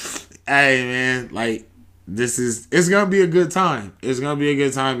 So, hey man, like it's gonna be a good time. It's gonna be a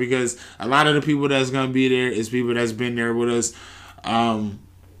good time because a lot of the people that's gonna be there is people that's been there with us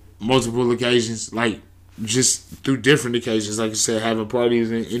multiple occasions, like just through different occasions. Like I said, having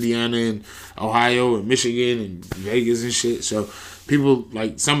parties in Indiana and Ohio and Michigan and Vegas and shit. So people,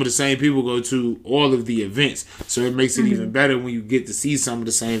 like some of the same people go to all of the events. So it makes it even better when you get to see some of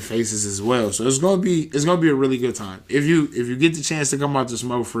the same faces as well. So it's gonna be a really good time. If you get the chance to come out to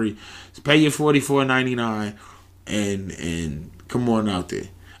Smoke Free, pay your $44.99 and come on out there.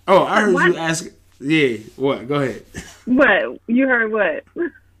 Oh, I heard you ask. Yeah, what? Go ahead. What? You heard what?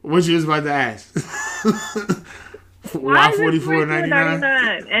 What you was about to ask? Why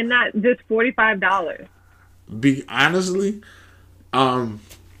 $44.99 and not just $45? Honestly,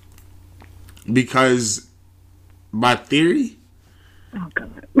 because by theory, oh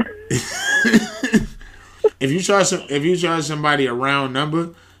god, if you charge somebody a round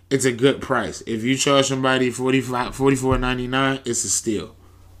number, it's a good price. If you charge somebody $44.99, it's a steal.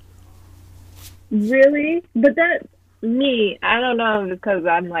 Really? But that. Me, I don't know, because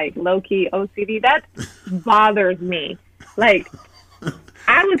I'm like low-key OCD. That bothers me. Like,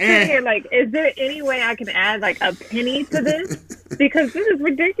 I was thinking, like, is there any way I can add like a penny to this? Because this is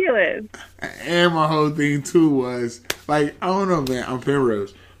ridiculous. And my whole thing too was like, I don't know, man. I'm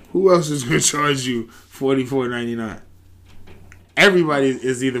Penrose. Who else is gonna charge you $44.99? Everybody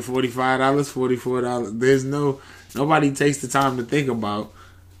is either $45, $44. There's nobody takes the time to think about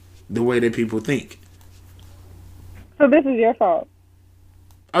the way that people think. So this is your fault.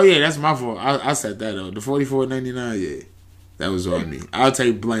 Oh yeah, that's my fault. I set that up. The $44.99, yeah, that was on me. I'll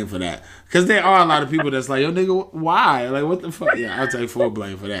take blame for that because there are a lot of people that's like, yo, nigga, why? Like, what the fuck? Yeah, I'll take full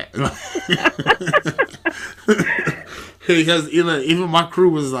blame for that. Because even my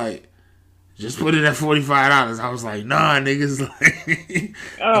crew was like, just put it at $45. I was like, nah, niggas. Like,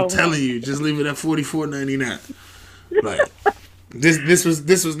 I'm telling you, just leave it at $44.99. Like, This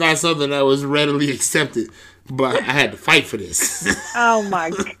was not something that was readily accepted, but I had to fight for this. Oh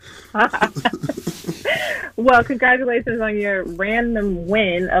my god. Well, congratulations on your random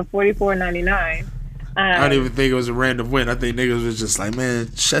win of $44.99. I don't even think it was a random win. I think niggas was just like,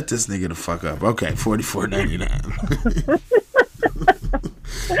 man, shut this nigga the fuck up. Okay, $44.99.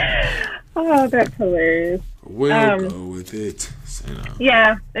 Oh, that's hilarious. We'll go with it.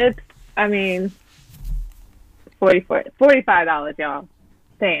 Yeah, it's, I mean, $45, y'all.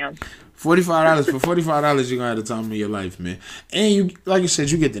 Damn. $45 for $45, you're gonna have the time of your life, man. And you, like you said,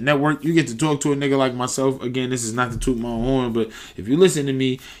 you get the network. You get to talk to a nigga like myself. Again, this is not to toot my own horn, but if you listen to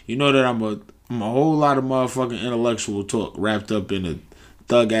me, you know that I'm a whole lot of motherfucking intellectual talk wrapped up in a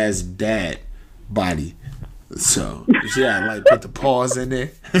thug ass dad body. So you see, I like put the pause in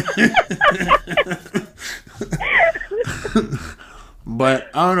there. But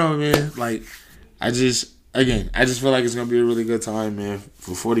I don't know, man. Like, I just feel like it's gonna be a really good time, man.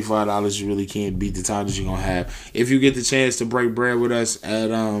 For $45, you really can't beat the time that you're gonna have. If you get the chance to break bread with us at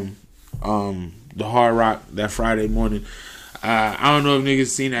the Hard Rock that Friday morning. I don't know if niggas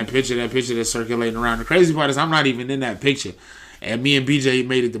seen that picture that's circulating around. The crazy part is I'm not even in that picture. And me and BJ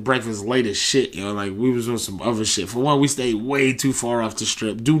made it to breakfast late as shit, you know, like we was on some other shit. For one, we stayed way too far off the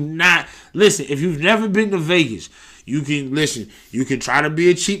strip. Do not listen, if you've never been to Vegas, you can try to be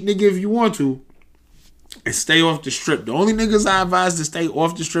a cheap nigga if you want to. And stay off the strip. The only niggas I advise to stay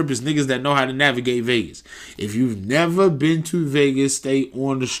off the strip is niggas that know how to navigate Vegas. If you've never been to Vegas, stay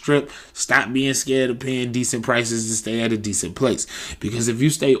on the strip. Stop being scared of paying decent prices to stay at a decent place. Because if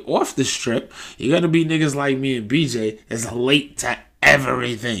you stay off the strip, you're going to be niggas like me and BJ that's late to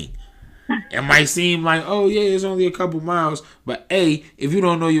everything. It might seem like, oh yeah, it's only a couple miles, but A, if you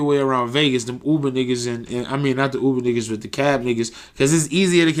don't know your way around Vegas, them Uber niggas and I mean not the Uber niggas, but the cab niggas, because it's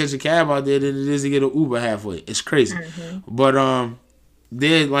easier to catch a cab out there than it is to get an Uber halfway. It's crazy, but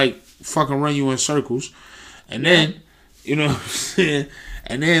they like fucking run you in circles, and then you know what I'm saying,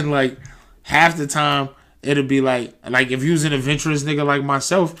 and then like half the time. It'll be like if you was an adventurous nigga like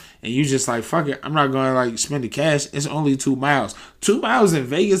myself and you just like, fuck it, I'm not going to like spend the cash. It's only 2 miles. 2 miles in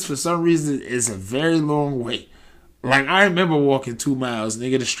Vegas for some reason is a very long way. Like I remember walking 2 miles,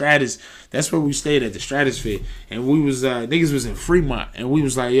 nigga, the Stratus, that's where we stayed at, the Stratosphere. And we was, niggas was in Fremont and we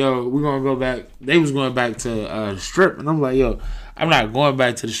was like, yo, we're going to go back. They was going back to the strip. And I'm like, yo, I'm not going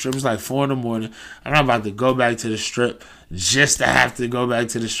back to the strip. It's like 4 a.m. I'm not about to go back to the strip just to have to go back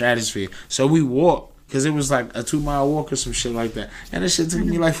to the Stratosphere. So we walked. Because it was like a 2-mile walk or some shit like that. And that shit took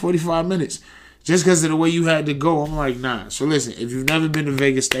me like 45 minutes. Just because of the way you had to go. I'm like, nah. So listen, if you've never been to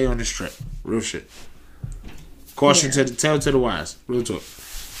Vegas, stay on the strip. Real shit. Caution to the tell to the wise. Real talk.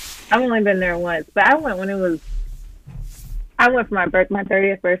 I've only been there once. But I went when it was... I went for my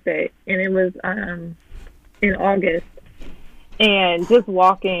 30th birthday. And it was in August. And just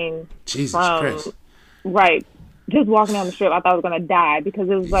walking... Jesus Christ. Right. Just walking down the strip, I thought I was going to die. Because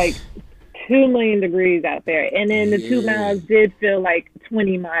it was like... 2 million degrees out there, and then the 2 miles did feel like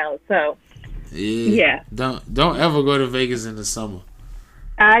 20 miles. So, yeah. Don't ever go to Vegas in the summer.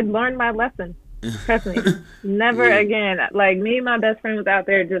 I learned my lesson. Trust me, never again. Like me and my best friend was out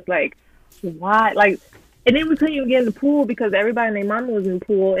there, just like, why? Like, and then we couldn't even get in the pool because everybody and their mama was in the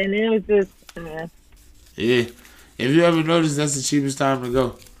pool, and then it was just, yeah. If you ever notice, that's the cheapest time to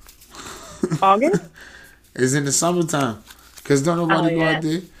go. August. It's in the summertime, cause don't nobody go out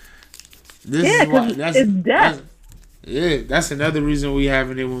there. This is why, it's death. That's another reason we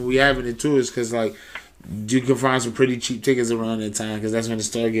having it when we having it too, is because like you can find some pretty cheap tickets around that time because that's when it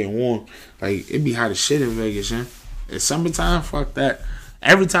start getting warm. Like it be hot as shit in Vegas, man. It's summertime, fuck that.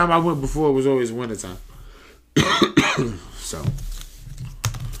 Every time I went before, it was always wintertime. So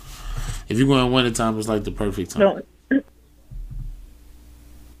if you go in wintertime, it's like the perfect time. No.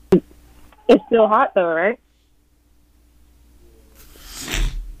 It's still hot though, right?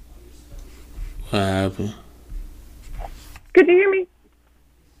 What happened? Could you hear me?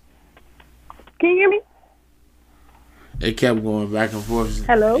 Can you hear me? It kept going back and forth.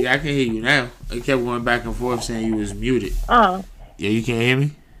 Hello? Yeah, I can hear you now. It kept going back and forth saying you was muted. Oh. Yeah, you can't hear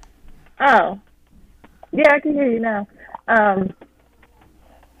me? Oh. Yeah, I can hear you now.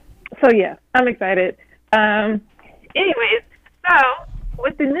 So yeah, I'm excited. Anyways, so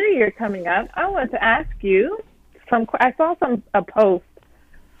with the new year coming up, I want to ask you I saw a post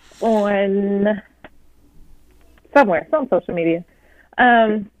on somewhere, some social media.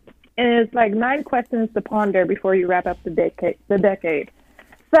 And it's like 9 questions to ponder before you wrap up the decade.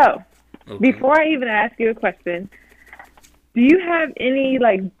 So, before I even ask you a question, do you have any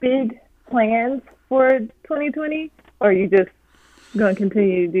like big plans for 2020, or are you just going to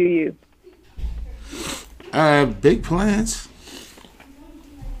continue to do you? Big plans?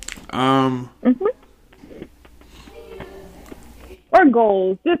 Or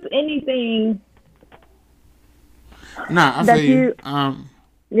goals, just anything. Nah, I that feel you.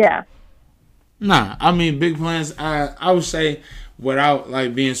 Yeah. Nah, I mean big plans. I would say without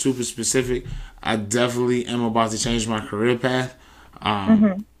like being super specific, I definitely am about to change my career path.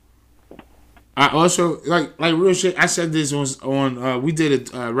 I also like real shit. I said this on we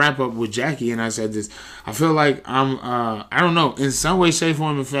did a wrap up with Jackie, and I said this. I feel like I'm I don't know, in some way, shape,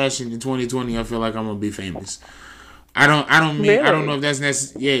 form, and fashion in 2020. I feel like I'm gonna be famous. I don't mean Really? I don't know if that's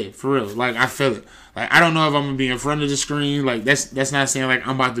necessary. Yeah, for real. Like I feel it. Like I don't know if I'm gonna be in front of the screen. Like that's not saying like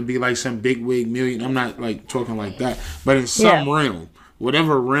I'm about to be like some big wig million. I'm not like talking like that. But in some realm,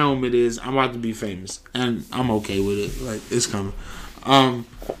 whatever realm it is, I'm about to be famous, and I'm okay with it. Like it's coming.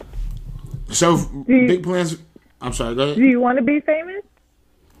 So big plans. I'm sorry. Go ahead. Do you want to be famous?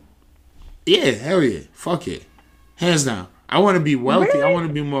 Yeah, hell yeah, fuck it, hands down. I want to be wealthy. Really? I want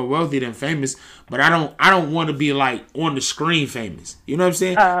to be more wealthy than famous, but I don't want to be like on the screen famous. You know what I'm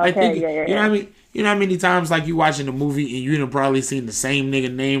saying? Oh, okay. You know what I mean? You know how many times like you watching a movie and you done probably seen the same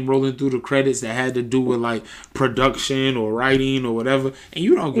nigga name rolling through the credits that had to do with like production or writing or whatever, and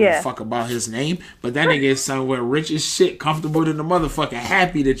you don't give a fuck about his name, but that nigga is somewhere rich as shit, comfortable than the motherfucker,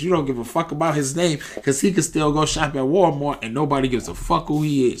 happy that you don't give a fuck about his name because he can still go shop at Walmart and nobody gives a fuck who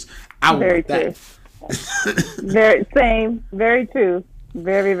he is. I want that. Very same. Very true.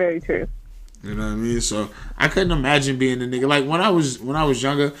 Very, very true. You know what I mean? So I couldn't imagine being a nigga like when I was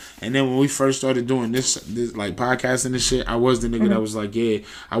younger, and then when we first started doing this like podcasting and shit, I was the nigga that was like, yeah,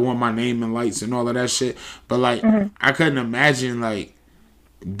 I want my name in lights and all of that shit. But like I couldn't imagine like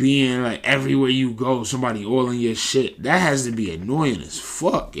being like everywhere you go, somebody all in your shit. That has to be annoying as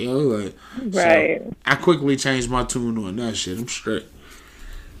fuck, yo. Like, right. So I quickly changed my tune on that shit. I'm straight.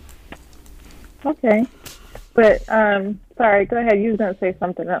 Okay. But, sorry, go ahead. You was going to say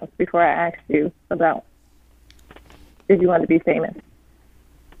something else before I asked you about if you want to be famous.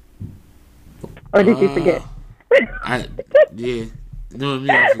 Or did you forget? Yeah. No, me,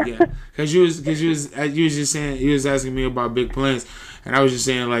 I forget. Cause you was just saying, you was asking me about big plans, and I was just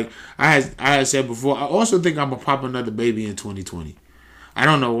saying like I had said before. I also think I'm gonna pop another baby in 2020. I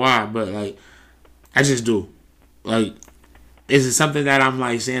don't know why, but like I just do. Like, is it something that I'm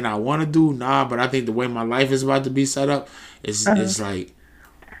like saying I want to do? Nah, but I think the way my life is about to be set up, it's like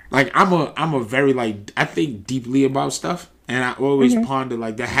I'm a very like I think deeply about stuff. And I always ponder,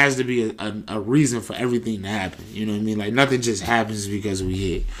 like, there has to be a reason for everything to happen. You know what I mean? Like, nothing just happens because we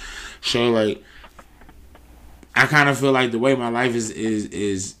hit. So, like, I kind of feel like the way my life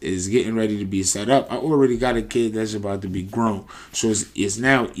is getting ready to be set up, I already got a kid that's about to be grown. So, it's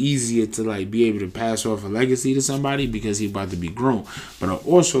now easier to, like, be able to pass off a legacy to somebody because he's about to be grown. But I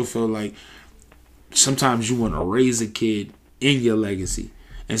also feel like sometimes you want to raise a kid in your legacy.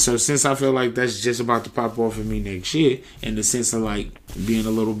 And so since I feel like that's just about to pop off for me next year, in the sense of like being a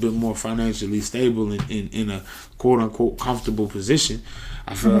little bit more financially stable in a quote unquote comfortable position,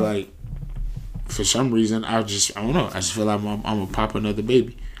 I feel like for some reason I don't know. I just feel like I'm gonna pop another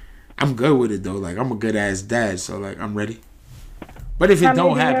baby. I'm good with it though. Like I'm a good ass dad, so like I'm ready. But if it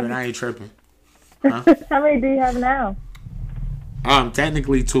don't happen, I ain't tripping. Huh? How many do you have now?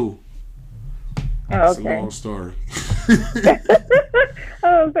 Technically 2. Oh, okay. It's a long story.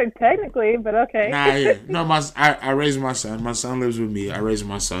 I was like, technically, but okay. Nah, yeah. No, I raised my son. My son lives with me. I raised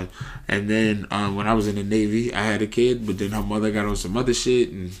my son. And then when I was in the Navy, I had a kid, but then her mother got on some other shit,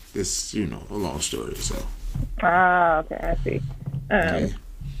 and it's, a long story, so. Ah, okay, I see.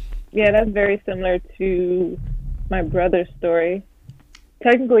 Yeah, that's very similar to my brother's story.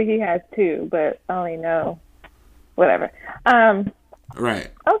 Technically, he has 2, but I only know whatever.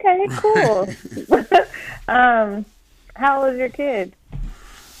 Right. Okay, cool. How old is your kid?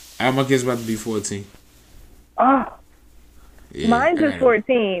 My kid's about to be 14. Oh, yeah, mine's just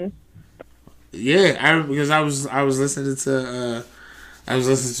 14. Yeah, because I was listening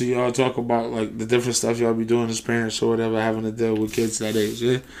to y'all talk about like the different stuff y'all be doing as parents or whatever, having to deal with kids that age.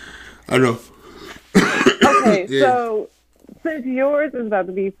 Yeah, I know. Okay, yeah. So since yours is about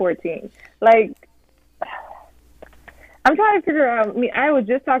to be 14, like I'm trying to figure out. I was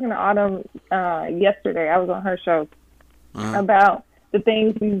just talking to Autumn yesterday. I was on her show about the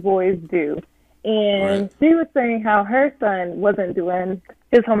things these boys do. And she was saying how her son wasn't doing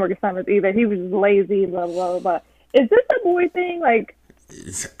his homework assignments either. He was lazy, blah, blah, blah. Is this a boy thing? Like,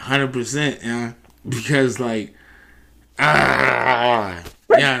 it's 100%, yeah. Because, like, yeah,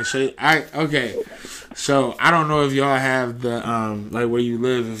 so I don't know if y'all have the, like, where you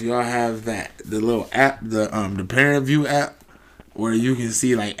live, if y'all have the little app, the Parent View app, where you can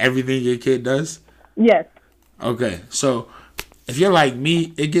see, like, everything your kid does. Yes. Okay, so if you're like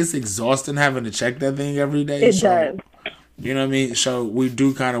me, it gets exhausting having to check that thing every day. It does. You know what I mean? So we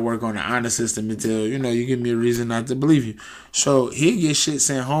do kind of work on the honor system until, you give me a reason not to believe you. So he'll get shit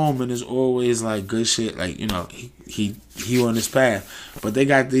sent home and it's always like good shit. Like, he on his path. But they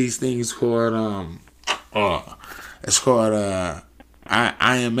got these things called, it's called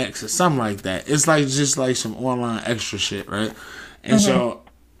IMX or something like that. It's like just like some online extra shit, right? And so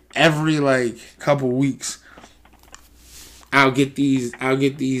every like couple weeks, I'll get these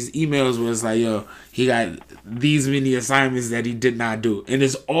emails where it's like, yo, he got these many assignments that he did not do. And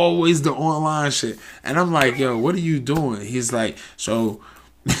it's always the online shit. And I'm like, yo, what are you doing? He's like, so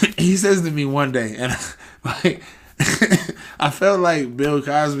he says to me one day, and like I felt like Bill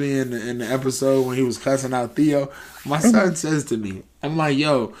Cosby in the episode when he was cussing out Theo. My son says to me, I'm like,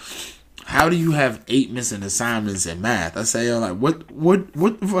 yo, how do you have 8 missing assignments in math? I say, yo, like, what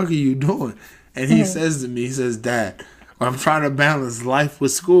the fuck are you doing? And he says to me, he says, Dad, I'm trying to balance life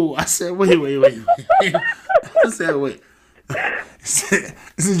with school. I said, wait. I said, wait. He said,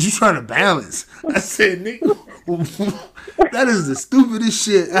 you trying to balance? I said, nigga, that is the stupidest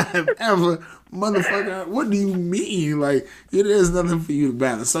shit I have ever, motherfucker. What do you mean? Like, there's nothing for you to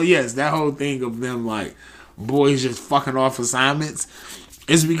balance. So, yes, that whole thing of them, like, boys just fucking off assignments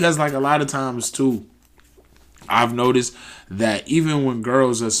is because, like, a lot of times, too, I've noticed that even when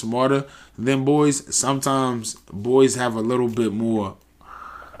girls are smarter than boys, sometimes boys have a little bit more.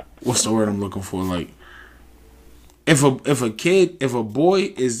 What's the word I'm looking for? Like, if a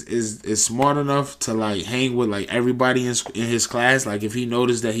boy is smart enough to like hang with like everybody in his class, like if he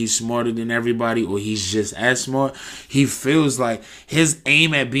noticed that he's smarter than everybody or he's just as smart, he feels like his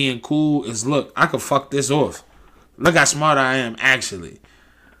aim at being cool is, look, I could fuck this off. Look how smart I am actually.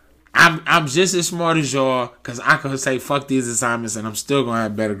 I'm just as smart as y'all because I could say fuck these assignments and I'm still gonna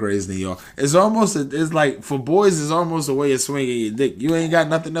have better grades than y'all. It's like for boys, it's almost a way of swinging your dick. You ain't got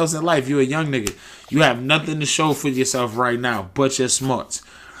nothing else in life. You a young nigga. You have nothing to show for yourself right now but your smarts.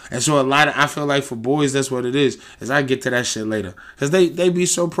 And so I feel like for boys, that's what it is I get to that shit later. Because they be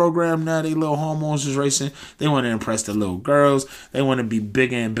so programmed now, they little hormones is racing. They want to impress the little girls. They want to be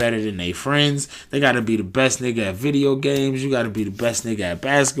bigger and better than their friends. They got to be the best nigga at video games. You got to be the best nigga at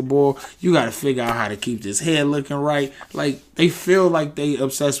basketball. You got to figure out how to keep this hair looking right. Like, they feel like they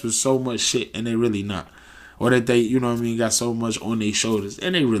obsessed with so much shit and they really not. Or that they, got so much on their shoulders.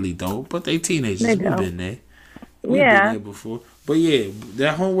 And they really don't. But they teenagers. We've been there. We've been there before. But yeah,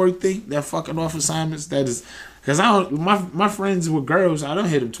 that homework thing, that fucking off assignments, that is, because my friends with girls, I don't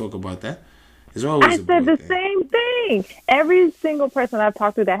hear them talk about that. It's always I said the same thing. Every single person I've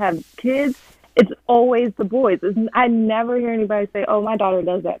talked to that have kids, it's always the boys. I never hear anybody say, "Oh, my daughter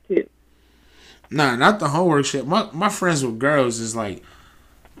does that too." Nah, not the homework shit. My friends with girls is like,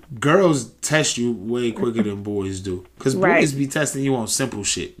 girls test you way quicker than boys do, because boys be testing you on simple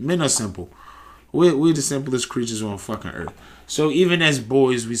shit. Men are simple. We're the simplest creatures on fucking earth. So even as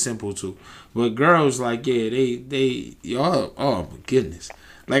boys, we simple too. But girls, like, yeah, they y'all, oh my goodness.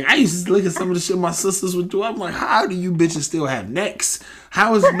 Like, I used to look at some of the shit my sisters would do. I'm like, how do you bitches still have necks?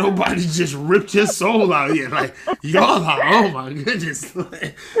 How has nobody just ripped your soul out here? Like, y'all are, oh my goodness.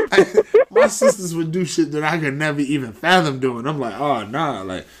 Like, my sisters would do shit that I could never even fathom doing. I'm like, oh, nah,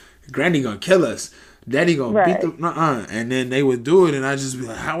 like, Granny gonna kill us. Daddy gonna beat them, and then they would do it, and I just be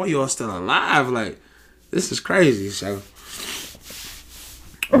like, how are y'all still alive? Like, this is crazy, so.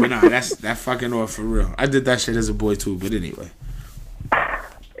 But nah, that fucking off for real. I did that shit as a boy too, but anyway.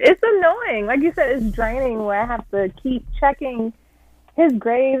 It's annoying. Like you said, it's draining where I have to keep checking his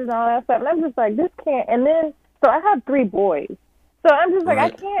grades and all that stuff. And I'm just like, this can't, and then, so I have 3 boys. So I'm just like, I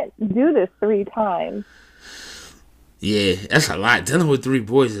can't do this 3 times. Yeah, that's a lot. Dealing with 3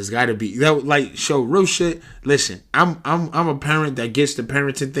 boys has got to be that. Like, show real shit. Listen, I'm a parent that gets the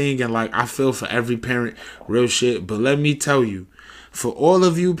parenting thing, and like I feel for every parent, real shit. But let me tell you, for all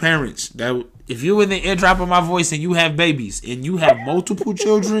of you parents that if you in the eardrop of my voice and you have babies and you have multiple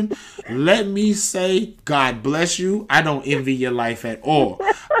children, let me say, God bless you. I don't envy your life at all.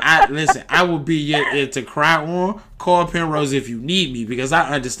 I will be your ear to cry on. Call Penrose if you need me because I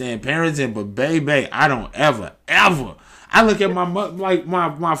understand parenting, but baby, I don't ever. I look at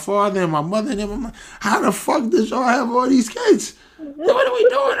my father and my mother and them. I'm like, how the fuck does y'all have all these kids? What are we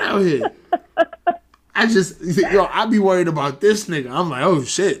doing out here? I be worried about this nigga. I'm like, oh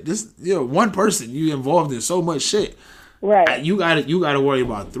shit, this, one person you involved in so much shit. Right. You gotta worry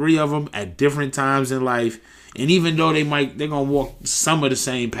about 3 of them at different times in life. And even though they're gonna walk some of the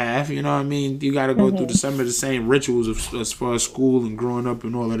same path, you know what I mean? You gotta go through some of the same rituals as far as school and growing up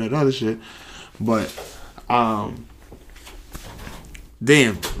and all of that other shit. But,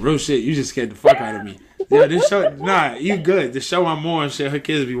 damn, real shit, you just scared the fuck out of me. Yo, this show, nah, you good. The show I'm on, shit, her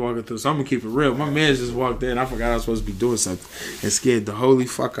kids be walking through, so I'm gonna keep it real. My man just walked in. I forgot I was supposed to be doing something. It scared the holy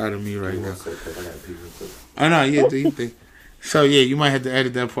fuck out of me right now. I know, yeah, do you think? So, yeah, you might have to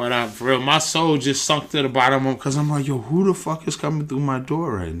edit that part out. For real, my soul just sunk to the bottom of because I'm like, yo, who the fuck is coming through my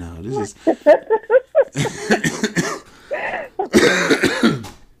door right now? This is...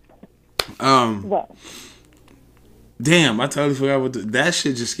 Well, Damn, I totally forgot what that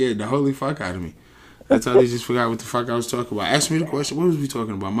shit just scared the holy fuck out of me. I totally just forgot what the fuck I was talking about. Ask me the question. What was we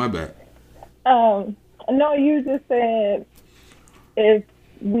talking about? My bad. no, you just said if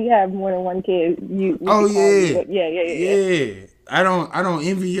we have more than one kid, you. Oh yeah. Yeah. I don't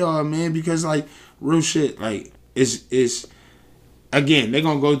envy y'all, man, because like real shit, like it's again, they're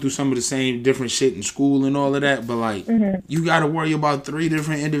gonna go through some of the same different shit in school and all of that, but like you gotta worry about 3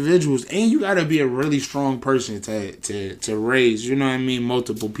 different individuals and you gotta be a really strong person to raise, you know what I mean,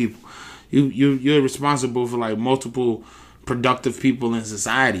 multiple people. You're responsible for like multiple productive people in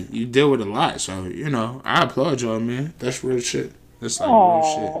society. You deal with a lot, so you know, I applaud y'all, man. That's real shit. That's like real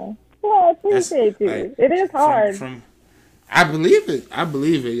shit. Well, I appreciate you. Like, it is hard. I believe it,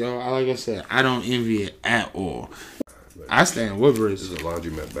 yo. Like I said, I don't envy it at all. I stay in Woodbridge. There's a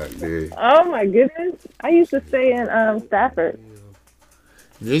laundromat back there. Oh my goodness! I used to stay in Stafford.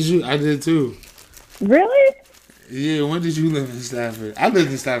 Did you? I did too. Really? Yeah. When did you live in Stafford? I lived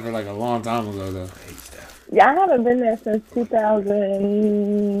in Stafford like a long time ago, though. Yeah, I haven't been there since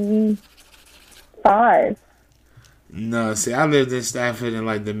 2005. No, see, I lived in Stafford in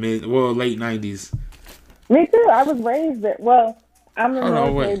like the late 90s. Me too. I was raised there. Well, I'm in Hold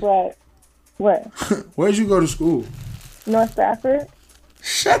on, military, wait. but what? Where'd you go to school? North Stafford.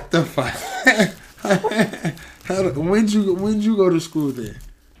 Shut the fuck. When'd you go to school there?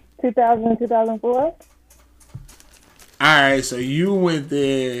 2000, 2004. All right, so you went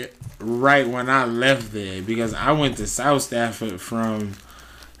there right when I left there because I went to South Stafford from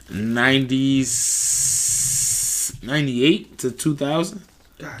 98 to 2000.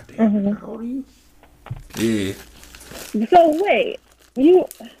 God damn, how old are you? Yeah. So wait, you?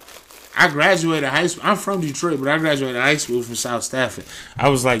 I graduated high school. I'm from Detroit, but I graduated high school from South Stafford. I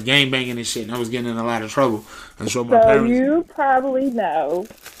was like gangbanging and shit, and I was getting in a lot of trouble. And so my So parents. you probably know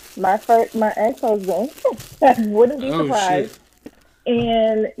my ex-husband. Wouldn't be Oh, surprised.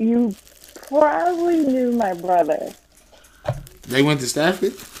 And you probably knew my brother. They went to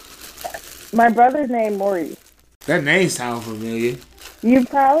Stafford? My brother's name Maurice. That name sounds familiar. You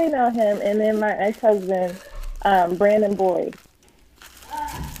probably know him. And then my ex-husband, Brandon Boyd.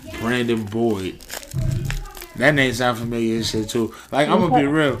 Brandon Boyd. That name sounds familiar and shit too. Like, I'm gonna be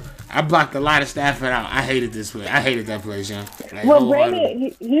real. I blocked a lot of Stafford out. I hated this place. I hated that place, young. Like, Well,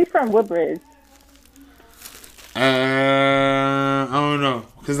 Brandon, he's from Woodbridge. I don't know.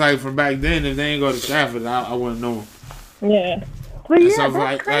 Cause like from back then, if they ain't go to Stafford, I wouldn't know. Yeah. But yeah, So,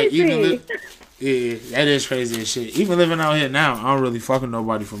 that's crazy. Yeah, that is crazy as shit. Even living out here now, I don't really fuck with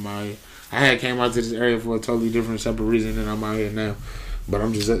nobody from out here. I had came out to this area for a totally different, separate reason than I'm out here now. But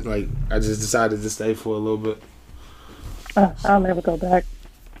I'm just like, I just decided to stay for a little bit. I'll never go back.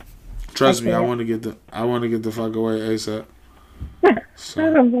 Trust me, Okay. I want to get the fuck away ASAP. I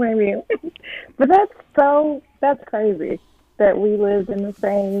So, don't blame you. But that's crazy that we lived in the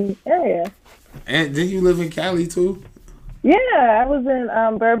same area. and did you live in Cali too? Yeah, I was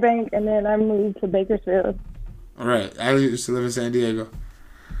in Burbank, and then I moved to Bakersfield. All right, I used to live in San Diego.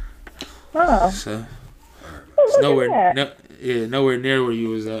 Oh, So look at nowhere, that. nowhere near where you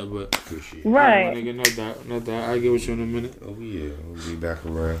was at, but Appreciate it. Right. nigga, no doubt. I'll get with you in a minute. Oh yeah, we'll be back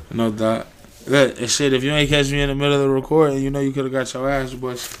around. No doubt. Look, and shit, if you ain't catch me in the middle of the recording, you know you could have got your ass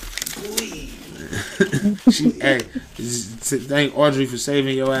busted. Hey, thank Audrey for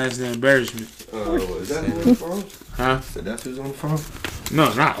saving your ass the embarrassment. Is that who's on the phone? Huh? So that's who's on the phone?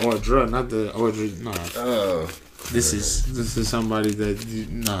 No, not Audrey, not the Audrey. No, Oh, this is somebody that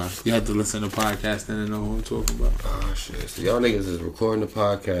you have to listen to podcasting and know who I'm talking about. oh shit. So y'all niggas is recording the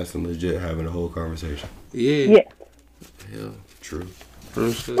podcast and legit having a whole conversation. Yeah, Yeah. Yeah, true.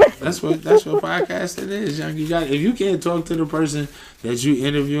 real shit. That's what podcasting is, young. You got if you can't talk to the person that you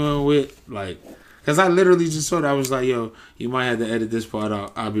interviewing with, like, cause I literally just told her, I was like, yo, you might have to edit this part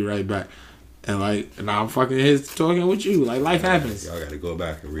out. I'll be right back. And like, now I'm fucking here talking with you. Like, life happens. Y'all gotta go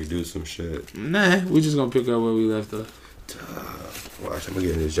back and redo some shit. Nah, we just gonna pick up where we left off. Watch, I'm gonna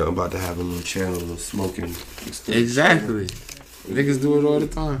get in this joint. I'm about to have a little channel of smoking. Exactly. Niggas do it all the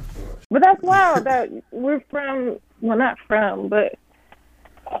time. But that's wild that we're from, well, not from, but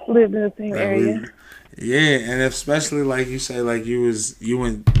lived in the same area. Yeah, and especially like you say, like you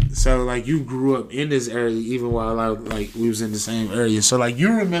went, so like you grew up in this area even while we was in the same area. So like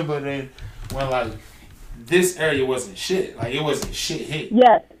you remember then when like this area wasn't shit. Like, it wasn't shit hit.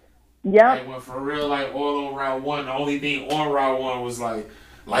 Yes. Yep. Like, when for real, like, all on Route 1, the only thing on Route 1 was, like,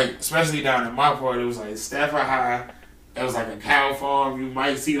 especially down in my part, it was, like, Stafford High. It was, like, a cow farm. You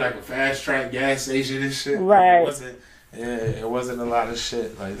might see, like, a fast track gas station and shit. Right. It wasn't a lot of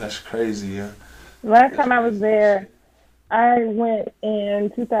shit. Like, that's crazy, yeah. Last time I was there, I went in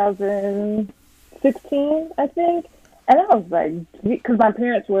 2016, I think. And I was like, because my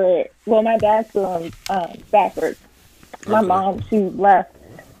parents were, well, my dad's still in Stafford. My mom, she left.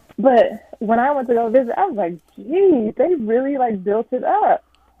 But when I went to go visit, I was like, geez, they really, like, built it up.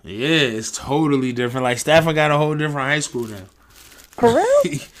 Yeah, it's totally different. Like, Stafford got a whole different high school now. For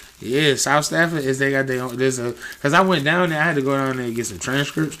real? Yeah, South Stafford is, they got their own, because I went down there, I had to go down there and get some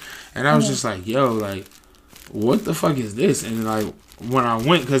transcripts, and I was just like, yo, like, what the fuck is this? And, like, when I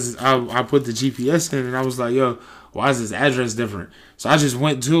went, because I put the GPS in, and I was like, yo, why is this address different? So I just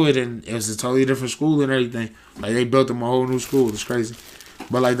went to it, and it was a totally different school and everything. Like, they built them a whole new school. It's crazy.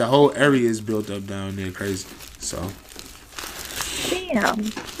 But, like, the whole area is built up down there crazy. So. Damn.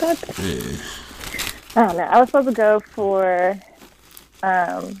 That's... Yeah. I don't know. I was supposed to go for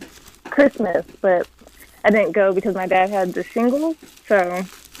Christmas, but I didn't go because my dad had the shingles. So.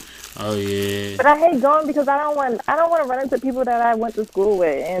 Oh yeah. But I hate going because I don't want to run into people that I went to school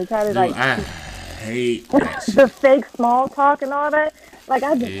with and try to like. I hate that shit. The fake small talk and all that. Like,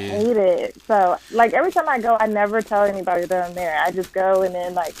 I just hate it. So, like, every time I go, I never tell anybody that I'm there. I just go, and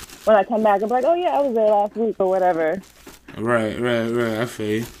then, like, when I come back, I'm like, oh, yeah, I was there last week or whatever. Right. I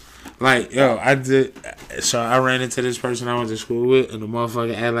feel you. Like, yo, I ran into this person I went to school with, and the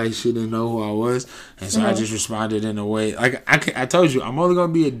motherfucker acted like she didn't know who I was, and so I just responded in a way. Like, I told you, I'm only going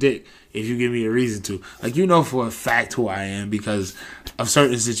to be a dick if you give me a reason to. Like, you know for a fact who I am because of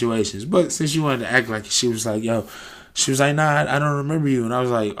certain situations. But since you wanted to act like it, she was like, yo, she was like, nah, I don't remember you. And I was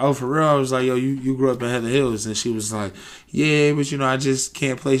like, oh, for real? I was like, yo, you grew up in Heather Hills. And she was like, yeah, but, you know, I just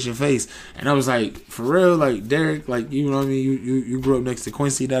can't place your face. And I was like, for real? Like, Derek, like, you know what I mean? You grew up next to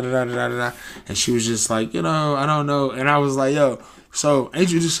Quincy, da-da-da-da-da-da. And she was just like, you know, I don't know. And I was like, yo, so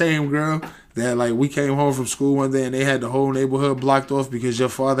ain't you the same girl that, like, we came home from school one day and they had the whole neighborhood blocked off because your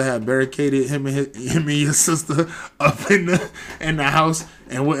father had barricaded him and your sister up in the house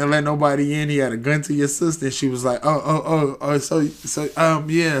and wouldn't let nobody in. He had a gun to your sister. And she was like, so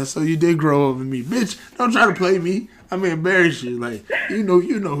you did grow up with me. Bitch, don't try to play me. I'm gonna embarrass you. Like, you know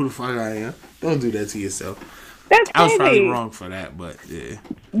who the fuck I am. Don't do that to yourself. That's crazy. I was probably wrong for that, but yeah.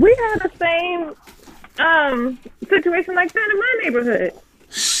 We had the same situation like that in my neighborhood.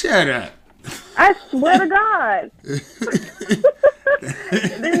 Shut up. I swear to God.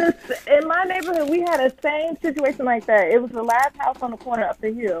 In my neighborhood, we had a same situation like that. It was the last house on the corner up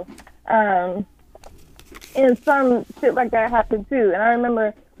the hill. And some shit like that happened too. And I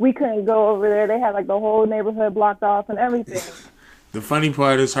remember we couldn't go over there. They had like the whole neighborhood blocked off and everything. The funny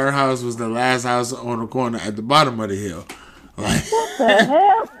part is her house was the last house on the corner at the bottom of the hill. Like, what the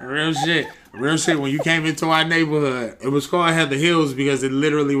hell? Real shit. When you came into our neighborhood, it was called Heather Hills because it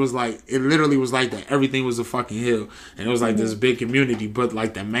literally was like that. Everything was a fucking hill, and it was like this big community. But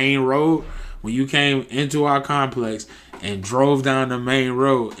like the main road, when you came into our complex and drove down the main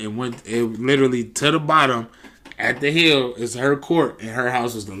road and went, it literally to the bottom at the hill is her court, and her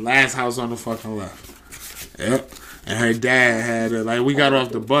house was the last house on the fucking left. Yep. And her dad had we got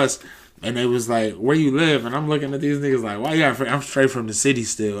off the bus. And they was like, where you live? And I'm looking at these niggas like, why you got I'm straight from the city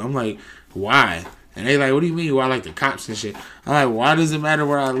still. I'm like, why? And they like, what do you mean? Why, like, the cops and shit? I'm like, why does it matter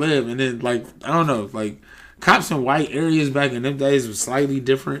where I live? And then, like, I don't know. Like, cops in white areas back in them days was slightly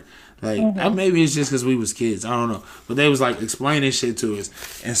different. Like, maybe it's just because we was kids. I don't know. But they was, like, explaining shit to us.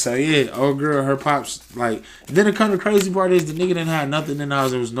 And so, yeah, old girl, her pops, like, then the kind of crazy part is the nigga didn't have nothing in the house.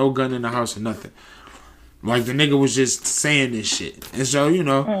 There was no gun in the house or nothing. Like, the nigga was just saying this shit. And so, you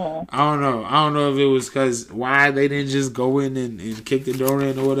know, I don't know. I don't know if it was because why they didn't just go in and kick the door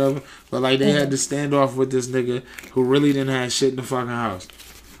in or whatever. But, like, they had to stand off with this nigga who really didn't have shit in the fucking house.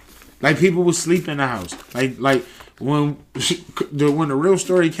 Like, people would sleep in the house. Like when the real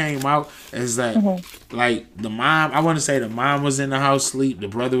story came out is that, like, the mom, I want to say the mom was in the house sleep, the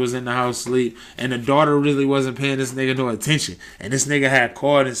brother was in the house sleep, and the daughter really wasn't paying this nigga no attention. And this nigga had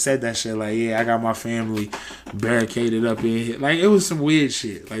called and said that shit, like, yeah, I got my family barricaded up in here. Like, it was some weird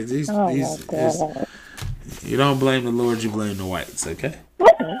shit. Like, these you don't blame the Lord, you blame the whites, okay?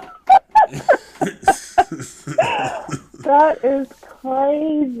 That is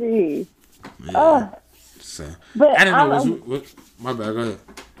crazy. Yeah. So, but I don't know. My bad, go ahead.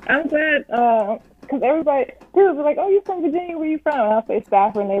 I'm glad, because everybody, people be like, oh, you from Virginia, where you from? And I'll say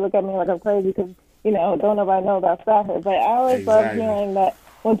Stafford, and they look at me like I'm crazy because, you know, don't nobody know about Stafford. But I always love hearing that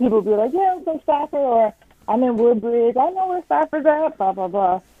when people be like, yeah, I'm from Stafford, or I'm in Woodbridge. I know where Cypher's at. Blah blah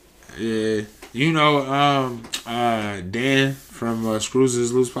blah. Yeah. You know, Dan from Screws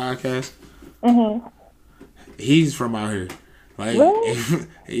Is Loose podcast. Mhm. He's from out here. Like, Really?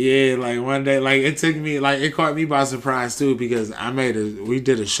 yeah, like one day, like it took me, like it caught me by surprise too because we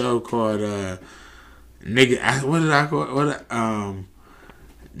did a show called what did I call it?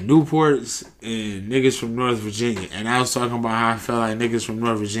 Newports and niggas from North Virginia, and I was talking about how I felt like niggas from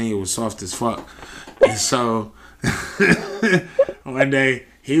North Virginia was soft as fuck, and so one day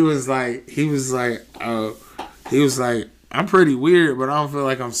he was like, I'm pretty weird, but I don't feel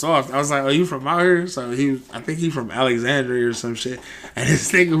like I'm soft. I was like, "Are you from out here?" So I think he from Alexandria or some shit. And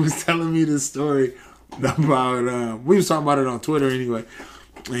this nigga was telling me this story about, we was talking about it on Twitter anyway.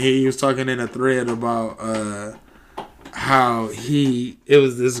 And he was talking in a thread about how it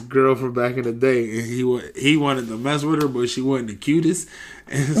was this girl from back in the day, and he wanted to mess with her, but she wasn't the cutest.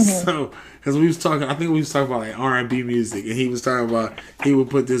 And so, because we was talking, I think we was talking about like R&B music, and he was talking about he would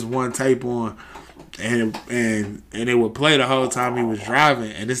put this one tape on. And it would play the whole time he was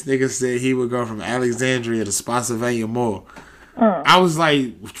driving. And this nigga said he would go from Alexandria to Spotsylvania Mall. I was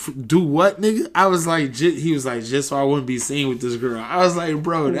like, do what, nigga? I was like, he was like, just so I wouldn't be seen with this girl. I was like,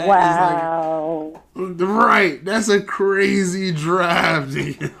 bro, that is like, right. That's a crazy drive,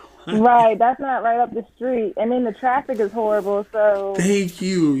 nigga. Right, that's not right up the street. And then the traffic is horrible, so... Thank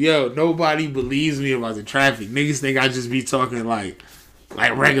you. Yo, nobody believes me about the traffic. Niggas think I just be talking like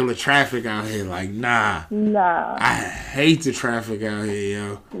regular traffic out here. Like, nah. I hate the traffic out here,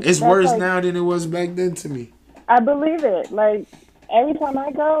 yo. It's worse now than it was back then to me. I believe it. Like, every time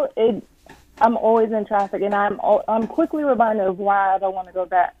I go, I'm always in traffic, and I'm quickly reminded of why I don't want to go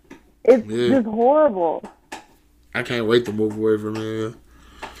back. It's just horrible. I can't wait to move away from here.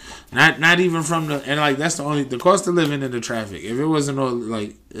 Not even from that's the cost of living and the traffic. If it wasn't all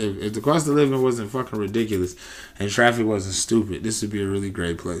if the cost of living wasn't fucking ridiculous and traffic wasn't stupid, this would be a really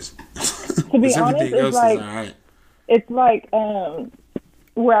great place. To be honest, it's like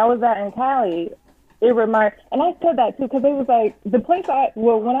where I was at in Cali. It reminds, and I said that too because it was like the place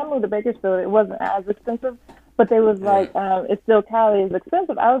when I moved to Bakersfield, it wasn't as expensive, but they was like it's still Cali is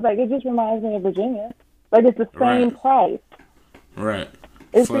expensive. I was like, it just reminds me of Virginia. Like it's the same price. Right.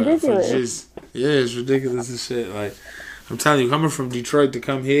 It's ridiculous. It's ridiculous as shit. Like, I'm telling you, coming from Detroit to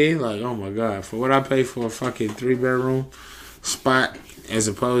come here, like, oh my God, for what I pay for a fucking 3-bedroom spot as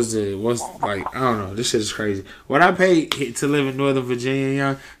opposed to I don't know, this shit is crazy. What I pay to live in Northern Virginia,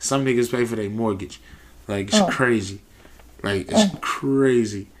 young, some niggas pay for their mortgage. Like, it's crazy. Like, it's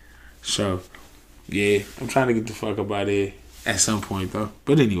crazy. So, yeah, I'm trying to get the fuck up out of here at some point, though.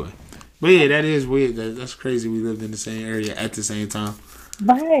 But anyway. But yeah, that is weird. That's crazy we lived in the same area at the same time.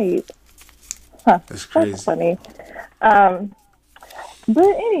 Right. Huh. That's crazy. That's funny. But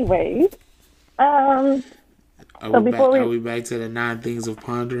anyways, are we back to the 9 things of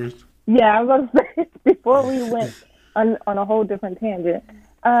pondering? Yeah, I was going to say, before we went on a whole different tangent.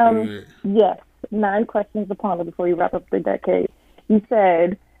 Yes, 9 questions to ponder before you wrap up the decade. You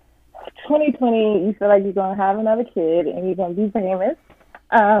said 2020, you feel like you're going to have another kid and you're going to be famous.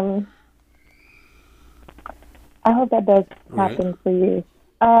 I hope that does happen for you.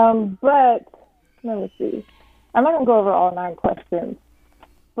 But let me see. I'm not going to go over all 9 questions.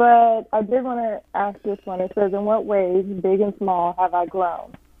 But I did want to ask this one. It says, in what ways, big and small, have I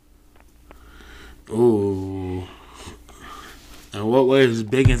grown? Ooh. In what ways,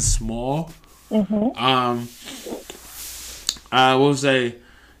 big and small? Mm-hmm. I will say,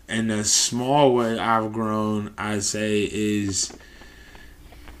 in the small way I've grown, I'd say is...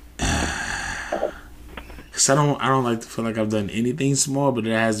 Cause I don't like to feel like I've done anything small, but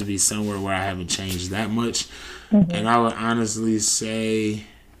it has to be somewhere where I haven't changed that much. Mm-hmm. And I would honestly say,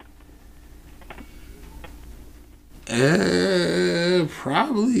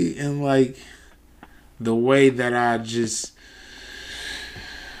 probably in like the way that I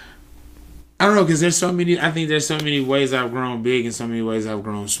don't know, because I think there's so many ways I've grown big and so many ways I've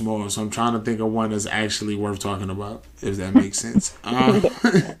grown small. So I'm trying to think of one that's actually worth talking about, if that makes sense.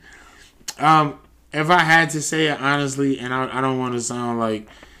 If I had to say it honestly, and I don't want to sound like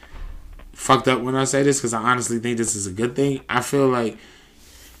fucked up when I say this, because I honestly think this is a good thing. I feel like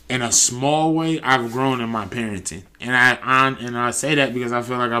in a small way, I've grown in my parenting, and I say that because I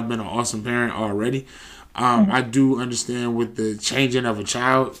feel like I've been an awesome parent already. I do understand with the changing of a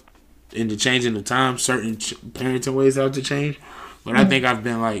child and the changing of time, certain parenting ways have to change, but I think I've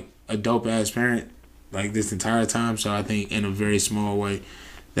been like a dope ass parent like this entire time. So I think in a very small way,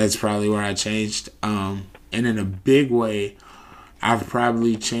 that's probably where I changed. And in a big way, I've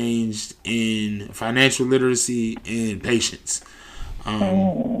probably changed in financial literacy and patience.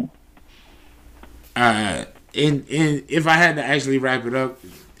 If I had to actually wrap it up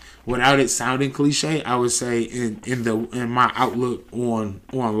without it sounding cliche, I would say in my outlook on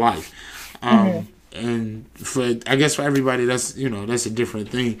life. And I guess for everybody that's a different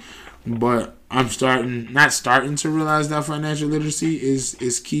thing. But I'm not starting to realize that financial literacy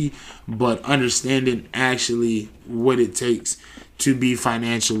is key, but understanding actually what it takes to be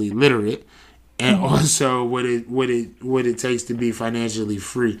financially literate, and also what it takes to be financially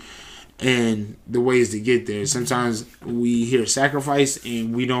free, and the ways to get there. Sometimes we hear sacrifice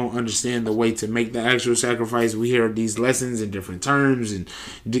and we don't understand the way to make the actual sacrifice. We hear these lessons in different terms and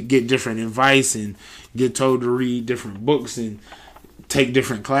get different advice and get told to read different books and take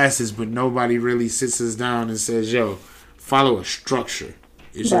different classes, but nobody really sits us down and says, yo, follow a structure.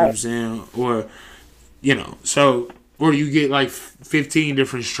 You see what I'm saying? Or, or you get like 15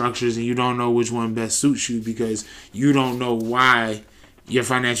 different structures and you don't know which one best suits you because you don't know why your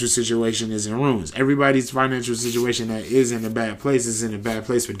financial situation is in ruins. Everybody's financial situation that is in a bad place is in a bad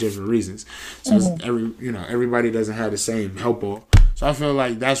place for different reasons. So everybody doesn't have the same help or. So I feel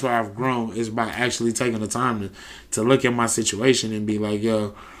like that's where I've grown is by actually taking the time to look at my situation and be like,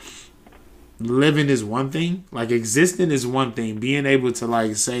 yo, living is one thing. Like existing is one thing. Being able to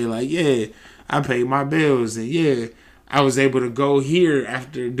like say like, yeah, I paid my bills and yeah, I was able to go here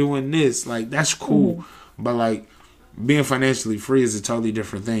after doing this. Like that's cool. But like being financially free is a totally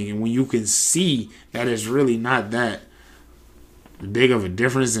different thing. And when you can see that it's really not that big of a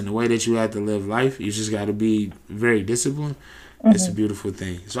difference in the way that you have to live life, you just got to be very disciplined. It's a beautiful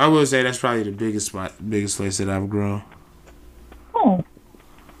thing. So I would say that's probably the biggest place that I've grown.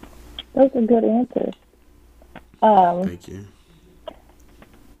 That's a good answer. Thank you.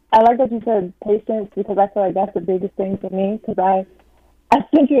 I like that you said patience because I feel like that's the biggest thing for me. Because I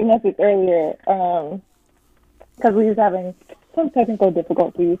sent you a message earlier because we was having some technical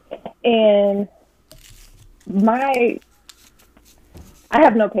difficulties, and I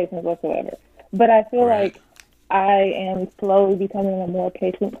have no patience whatsoever. But I feel like I am slowly becoming a more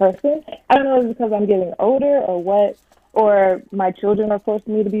patient person. I don't know if it's because I'm getting older or what, or my children are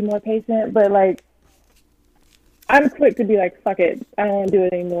forcing me to be more patient, but like, I'm quick to be like, fuck it, I don't want to do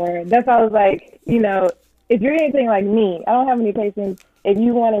it anymore. That's why I was like, if you're anything like me, I don't have any patience. If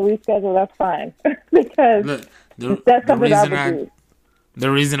you want to reschedule, that's fine. Because that's something I would do. The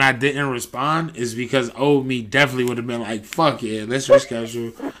reason I didn't respond is because old me definitely would have been like, fuck yeah, let's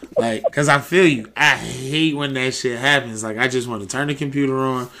reschedule. Like, because I feel you. I hate when that shit happens. Like, I just want to turn the computer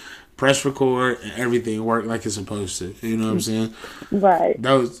on, press record, and everything work like it's supposed to. You know what I'm saying? Right.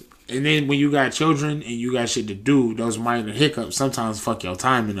 And then when you got children and you got shit to do, those minor hiccups sometimes fuck your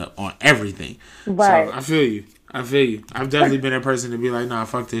timing up on everything. Right. So I feel you. I've definitely been a person to be like, nah,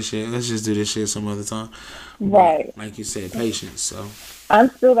 fuck this shit. Let's just do this shit some other time. Right. But, like you said, patience. So I'm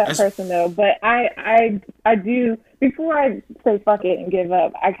still that person though, but I do, before I say fuck it and give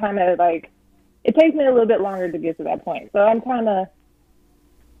up, I kind of like, it takes me a little bit longer to get to that point. So I'm kind of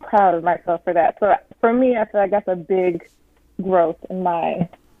proud of myself for that. So for me, I feel like that's a big growth in my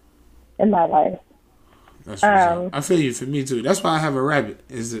life. That's what's up. I feel you. For me too. That's why I have a rabbit.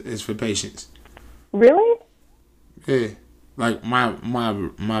 Is for patience. Really? Yeah. Like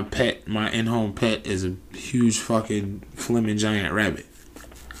my pet, my in-home pet is a huge fucking flaming giant rabbit.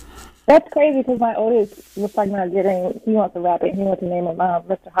 That's crazy because my oldest was talking about he wants a rabbit and he wants to name him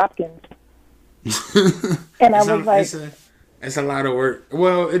Mr. Hopkins. And I was like, it's a lot of work.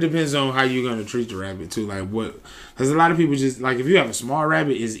 Well, it depends on how you're gonna treat the rabbit too. Like because a lot of people just like if you have a small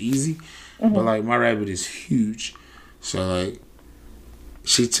rabbit, it's easy. But like my rabbit is huge, so like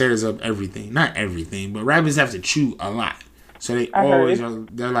she tears up everything. Not everything, but rabbits have to chew a lot. So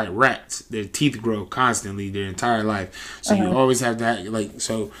they're like rats. Their teeth grow constantly their entire life. So you always have to have, like,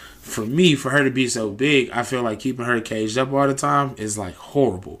 so for me, for her to be so big, I feel like keeping her caged up all the time is like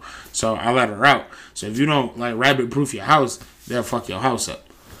horrible. So I let her out. So if you don't like rabbit proof your house, they'll fuck your house up.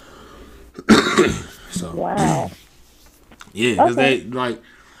 So wow. Yeah, because they like,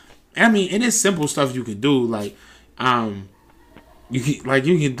 I mean, and it's simple stuff you can do. Like, you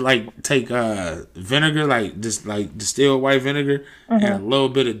can take vinegar, like just like distilled white vinegar and a little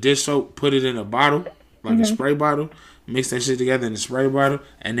bit of dish soap, put it in a bottle, like a spray bottle, mix that shit together in a spray bottle,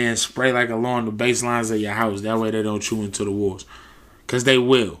 and then spray like along the baselines of your house. That way they don't chew into the walls. Cause they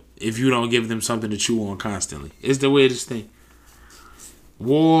will if you don't give them something to chew on constantly. It's the weirdest thing.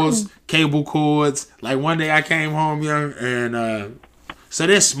 Walls, cable cords. Like one day I came home young and So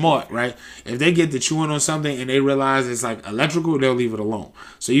they're smart, right? If they get to chewing on something and they realize it's like electrical, they'll leave it alone.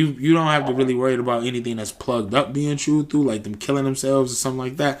 So you don't have to really worry about anything that's plugged up being chewed through, like them killing themselves or something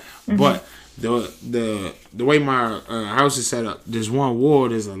like that. Mm-hmm. But the way my house is set up, there's one wall,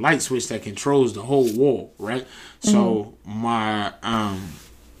 there's a light switch that controls the whole wall, right? So my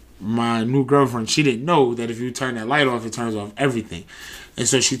new girlfriend, she didn't know that if you turn that light off, it turns off everything. And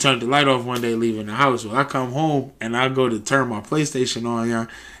so she turned the light off one day leaving the house. Well, I come home and I go to turn my PlayStation on, yeah,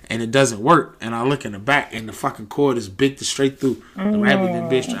 and it doesn't work. And I look in the back and the fucking cord is bit straight through. The rabbit and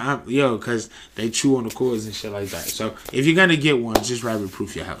bitch, because they chew on the cords and shit like that. So if you're gonna get one, just rabbit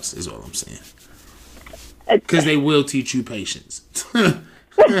proof your house is all I'm saying. Because they will teach you patience.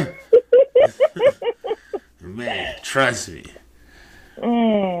 Man, trust me.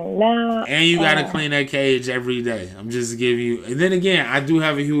 No. And you gotta clean that cage every day. I'm just giving you. And then again, I do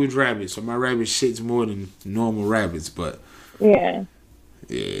have a huge rabbit, so my rabbit shits more than normal rabbits. But yeah.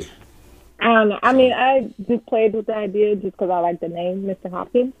 I don't know. I mean, I just played with the idea just because I like the name, Mr.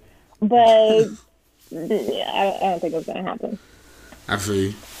 Hopkins. But yeah, I don't think it's gonna happen. I feel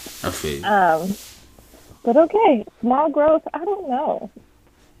you. But okay, small growth. I don't know.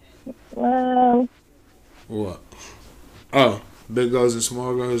 What? Oh. Big goals and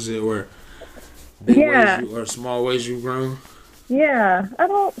small goals, or big ways or small ways you've grown? Yeah, I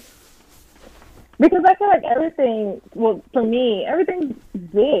don't, because I feel like everything, well, for me, everything's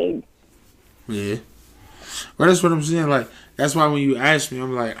big. Yeah. Well, that's what I'm saying. Like, that's why when you ask me,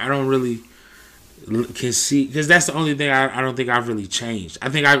 I'm like, I don't really can see, because that's the only thing I don't think I've really changed. I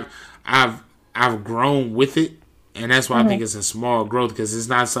think I've grown with it, and that's why I think it's a small growth, because it's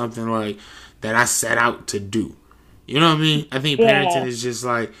not something like that I set out to do. You know what I mean? I think parenting is just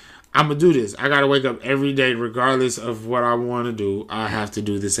like, I'm going to do this. I got to wake up every day regardless of what I want to do. I have to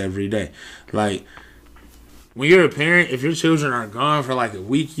do this every day. Like, when you're a parent, if your children are gone for like a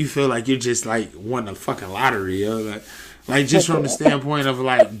week, you feel like you're just like won the fucking lottery, yo. Like just from the standpoint of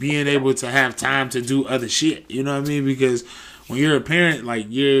like being able to have time to do other shit. You know what I mean? Because when you're a parent, like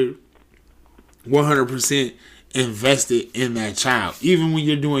you're 100% invested in that child. Even when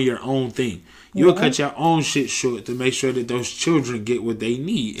you're doing your own thing. You'll cut your own shit short to make sure that those children get what they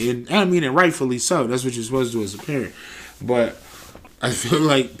need. And I mean, and rightfully so. That's what you're supposed to do as a parent. But I feel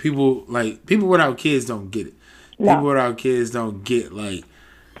like people without kids don't get it. No. People without kids don't get, like,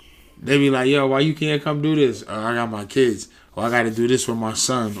 they be like, yo, why you can't come do this? Or I got my kids. Or I got to do this with my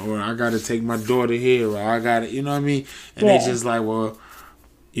son. Or I got to take my daughter here. Or I got to, you know what I mean? And they just like, well,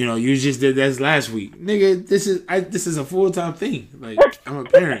 you know, you just did that last week. Nigga, this is a full-time thing. Like, I'm a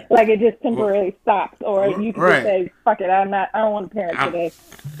parent. Like, it just temporarily stops. Or you can just say, fuck it, I don't want to parent today.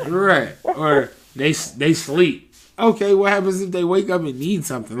 Right. Or they sleep. Okay, what happens if they wake up and need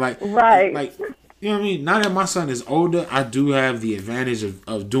something? Like, you know what I mean? Now that my son is older, I do have the advantage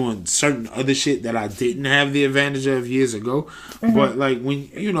of doing certain other shit that I didn't have the advantage of years ago. Mm-hmm. But, like, when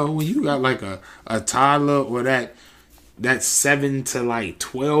you got, like, a toddler or that 7 to like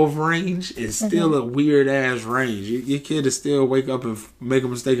 12 range is still a weird ass range. Your kid will still wake up and make a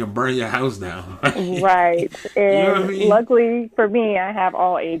mistake and burn your house down. Right. And you know what I mean? Luckily for me, I have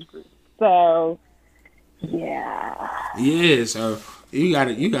all age groups. So yeah. Yeah. So you got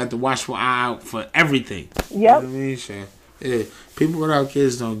to watch one eye out for everything. Yep. You know what I mean? So, yeah. People without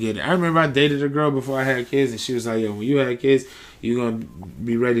kids don't get it. I remember I dated a girl before I had kids, and she was like, "Yo, when you had kids, you gonna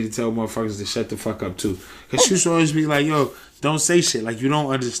be ready to tell motherfuckers to shut the fuck up too." Cause she used to always be like, "Yo, don't say shit like you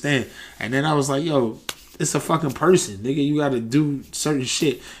don't understand." And then I was like, "Yo, it's a fucking person, nigga. You gotta do certain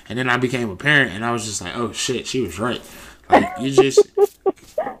shit." And then I became a parent, and I was just like, "Oh shit, she was right." Like you just,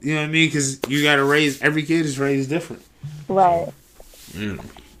 you know what I mean? Cause you gotta raise. Every kid is raised different. Right. You know.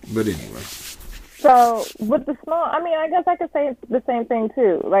 But anyway. So with the small, I mean, I guess I could say the same thing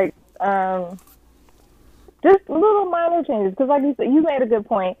too. Like, just little minor changes. Because like you said, you made a good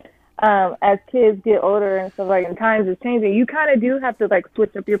point. As kids get older and stuff like, and times is changing, you kind of do have to like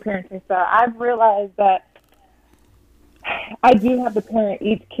switch up your parenting style. I've realized that I do have to parent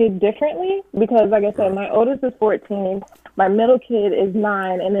each kid differently because, like I said, my oldest is 14, my middle kid is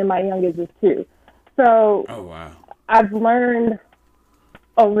 9, and then my youngest is 2. So oh wow, I've learned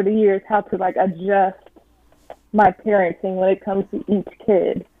over the years how to like adjust my parenting when it comes to each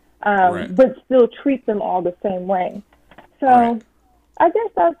kid, but still treat them all the same way. So I guess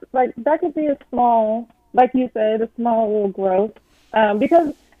that's like, that could be a small, like you said, a small little growth,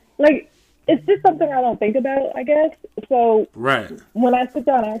 because like it's just something I don't think about, I guess. So when I sit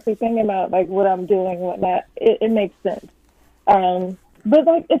down and actually think about like what I'm doing and whatnot, it makes sense. But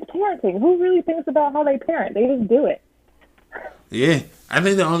like, it's parenting. Who really thinks about how they parent? They just do it. Yeah, I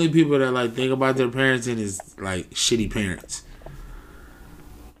think the only people that like think about their parenting is like shitty parents.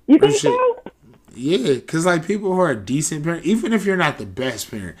 You Real think shit. so? Yeah, because, like, people who are a decent parent, even if you're not the best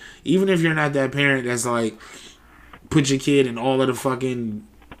parent, even if you're not that parent that's, like, put your kid in all of the fucking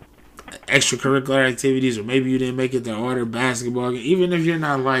extracurricular activities, or maybe you didn't make it to all their basketball game, even if you're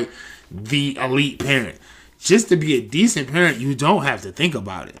not, like, the elite parent, just to be a decent parent, you don't have to think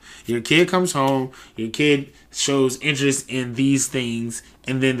about it. Your kid comes home, your kid shows interest in these things,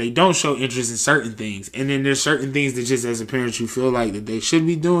 and then they don't show interest in certain things. And then there's certain things that just as a parent you feel like that they should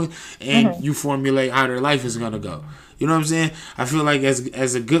be doing, and you formulate how their life is going to go. You know what I'm saying? I feel like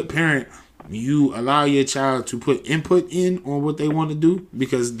as a good parent, you allow your child to put input in on what they want to do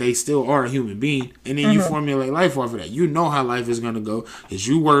because they still are a human being, and then you formulate life off of that. You know how life is going to go because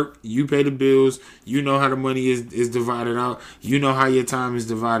you work, you pay the bills, you know how the money is divided out, you know how your time is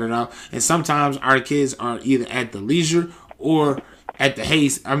divided out. And sometimes our kids are either at the leisure or at the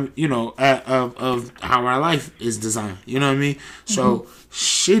haste, of how our life is designed. You know what I mean? So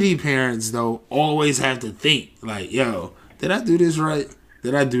shitty parents though always have to think like, yo, did I do this right?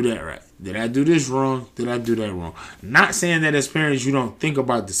 Did I do that right? Did I do this wrong? Did I do that wrong? Not saying that as parents you don't think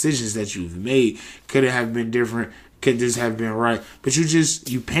about decisions that you've made. Could it have been different? Could this have been right? But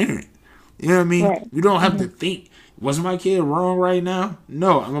you parent. You know what I mean? Right. You don't have to think, was my kid wrong right now?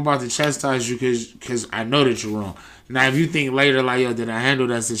 No, I'm about to chastise you because I know that you're wrong. Now, if you think later, like, yo, did I handle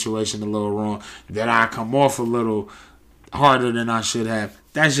that situation a little wrong? Did I come off a little harder than I should have?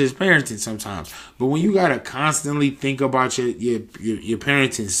 That's just parenting sometimes. But when you gotta constantly think about your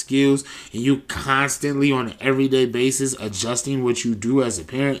parenting skills, and you constantly on an everyday basis adjusting what you do as a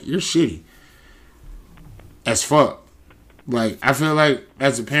parent, you're shitty as fuck. Like, I feel like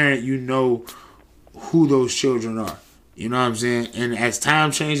as a parent, you know who those children are. You know what I'm saying? And as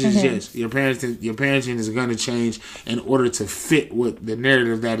time changes, yes, your parenting is going to change in order to fit what the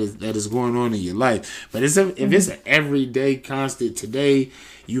narrative that is going on in your life. But if it's an everyday constant, today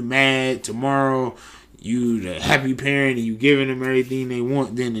you mad, tomorrow you the happy parent and you giving them everything they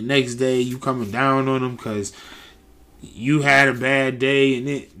want, then the next day you coming down on them because you had a bad day,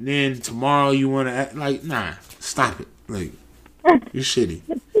 and then tomorrow you want to act like, nah, stop it. Like, you're shitty.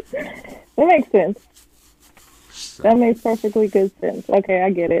 That makes sense. That makes perfectly good sense. Okay,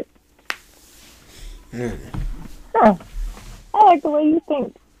 I get it. Yeah. Huh. I like the way you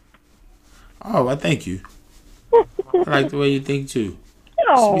think. Oh, well, thank you. I like the way you think too.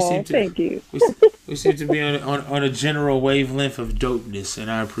 Oh, thank you. We seem to be on a general wavelength of dopeness, and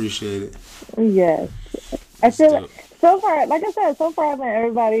I appreciate it. Yes. I feel like, so far, like I said, so far I've met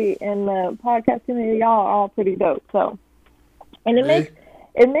everybody in the podcast community. Y'all are all pretty dope. So, and it makes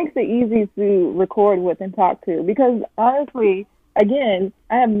it easy to record with and talk to, because honestly, again,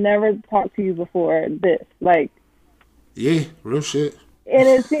 I have never talked to you before this. Like, yeah, real shit. And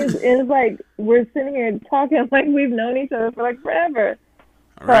it's like we're sitting here talking like we've known each other for like forever.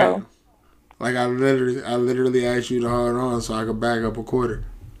 Right. So, like I literally asked you to hold on so I could back up a quarter.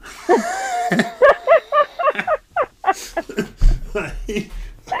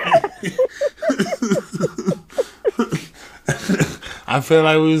 I feel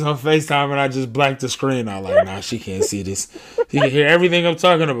like we was on FaceTime and I just blacked the screen out. Like, nah, she can't see this. She can hear everything I'm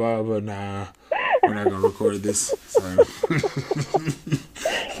talking about, but nah, we're not gonna record this. So.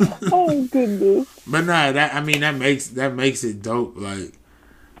 Oh goodness. But nah, that makes it dope. Like,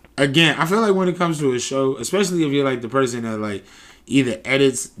 again, I feel like when it comes to a show, especially if you're like the person that like either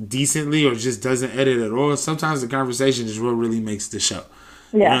edits decently or just doesn't edit at all, sometimes the conversation is what really makes the show.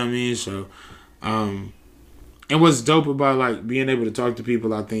 Yeah. You know what I mean? So, and what's dope about like being able to talk to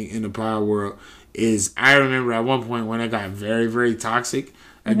people, I think, in the pod world is I remember at one point when it got very, very toxic.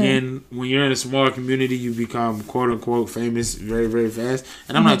 Again, when you're in a small community, you become quote unquote famous very, very fast.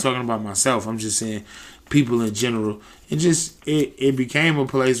 And I'm not talking about myself. I'm just saying people in general. And just it became a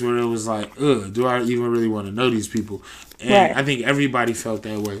place where it was like, ugh, do I even really want to know these people? And I think everybody felt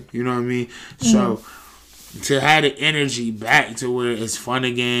that way. You know what I mean? So to have the energy back to where it's fun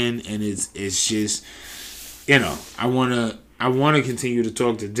again, and it's just, you know, I want to continue to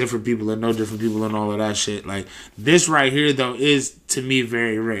talk to different people and know different people and all of that shit. Like, this right here, though, is, to me,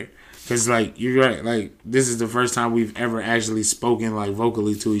 very rare. Because, like, you're right. Like, this is the first time we've ever actually spoken, like,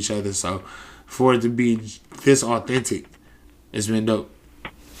 vocally to each other. So, for it to be this authentic, it's been dope.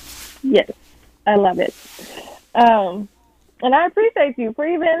 Yes. I love it. And I appreciate you for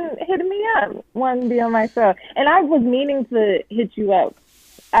even hitting me up, wanting to be on my show. And I was meaning to hit you up.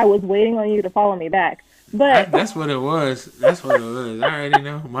 I was waiting on you to follow me back. But that's what it was. I already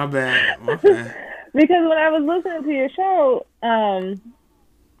know. My bad. Because when I was listening to your show, I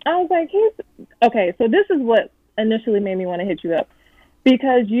was like, okay, so this is what initially made me want to hit you up.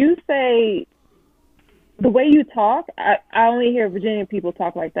 Because you say the way you talk, I only hear Virginia people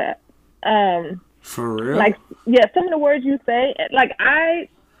talk like that. For real? Like, yeah, some of the words you say, like I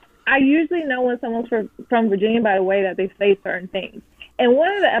usually know when someone's from Virginia by the way that they say certain things. And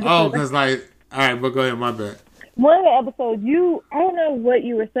one of the episodes, because like, all right, but go ahead, my bad. one of the episodes, I don't know what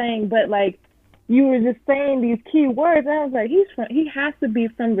you were saying, but like you were just saying these key words, and I was like, he has to be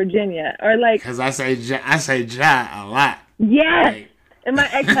from Virginia, or like, because I say ja a lot. yeah. Like, And my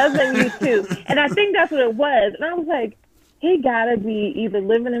ex-husband used to, and I think that's what it was. And I was like, he gotta be either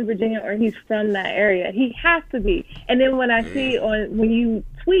living in Virginia or he's from that area. He has to be. And then when I see when you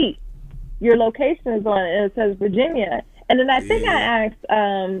tweet, your location is on it and it says Virginia. And then I think I asked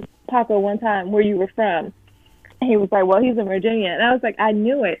Paco one time where you were from. And he was like, well, he's in Virginia. And I was like, I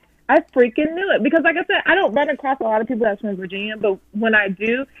knew it. I freaking knew it. Because like I said, I don't run across a lot of people that's from Virginia, but when I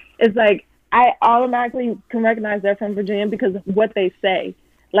do, it's like I automatically can recognize they're from Virginia because of what they say,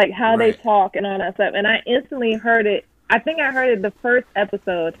 like how they talk and all that stuff. And I instantly heard it. I think I heard it the first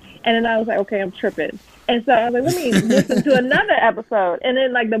episode, and then I was like, okay, I'm tripping. And so I was like, let me listen to another episode. And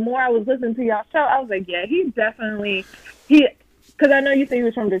then, like, the more I was listening to y'all show, I was like, yeah, because I know you say he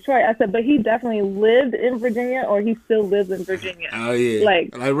was from Detroit. I said, but he definitely lived in Virginia, or he still lives in Virginia. Oh yeah,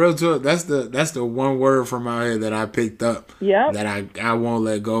 like real talk. That's the one word from out here that I picked up. Yeah, that I won't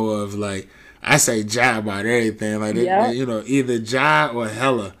let go of. Like, I say ja about everything. Like, you know, either ja or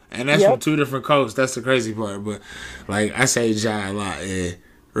hella. And that's from two different coasts. That's the crazy part. But, like, I say ja a lot. Yeah,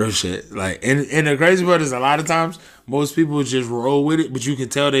 real shit. Like, and the crazy part is a lot of times most people just roll with it, but you can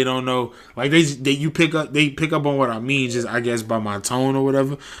tell they don't know. Like, they pick up on what I mean, just, I guess, by my tone or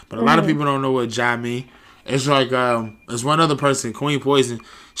whatever. But a lot of people don't know what ja mean. It's like, there's one other person, Queen Poison.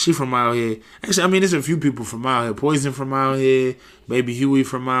 She from out here. Actually, I mean, there's a few people from out here. Poison from out here. Baby Huey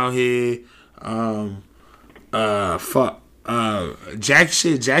from out here.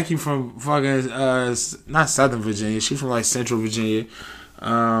 Jackie from fucking not Southern Virginia. She from like Central Virginia.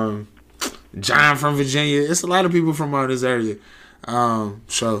 John from Virginia. It's a lot of people from out this area.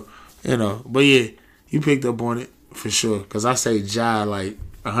 So you know, but yeah, you picked up on it for sure. Cause I say ja like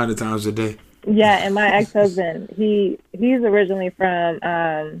 100 times a day. Yeah, and my ex-husband, he's originally from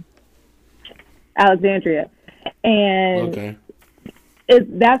Alexandria, and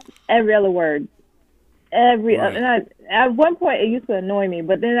that's every other word. And at one point it used to annoy me,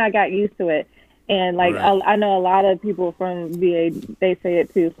 but then I got used to it, and like I know a lot of people from VA, they say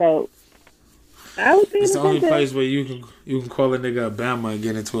it too. So I was thinking it's the only place where you can call a nigga a Bama and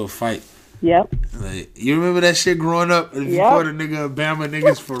get into a fight. Yep. Like, you remember that shit growing up? If you called a nigga a Bama,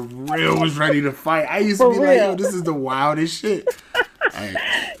 niggas for real was ready to fight. I used to be like, yo, this is the wildest shit.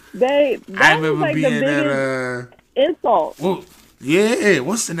 Like, I remember like being that insult. Well, yeah,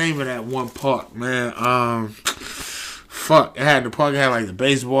 what's the name of that one park, man? Fuck, the park had like the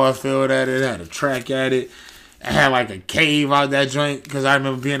baseball field at it, it had a track at it. It had like a cave out that joint, because I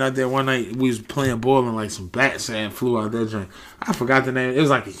remember being out there one night, we was playing ball and like some bats and flew out that joint. I forgot the name. It was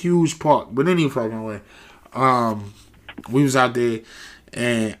like a huge park, but any fucking way. We was out there,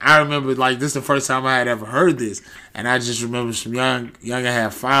 and I remember like this is the first time I had ever heard this, and I just remember some youngin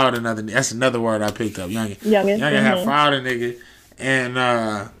had filed another. That's another word I picked up. Youngin had filed a nigga,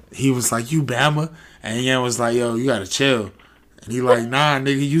 and he was like, "You Bama," and Young was like, "Yo, you gotta chill." And he like, nah,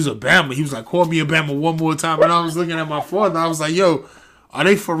 nigga, you's a Bama. He was like, call me a Bama one more time. And I was looking at my father. I was like, yo, are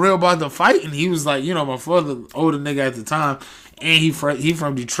they for real about the fight? And he was like, you know, my father, older nigga at the time, and he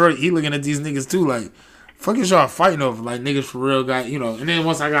from Detroit. He looking at these niggas too, like, fuck is y'all fighting over? Like, niggas for real got, you know. And then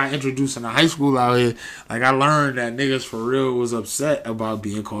once I got introduced into high school out here, like, I learned that niggas for real was upset about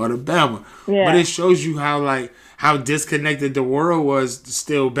being called a Bama. Yeah. But it shows you how disconnected the world was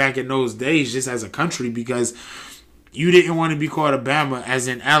still back in those days, just as a country, because you didn't want to be called a Bama, as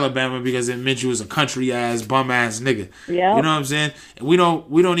in Alabama, because it meant you was a country ass, bum ass nigga. Yeah, you know what I'm saying? And we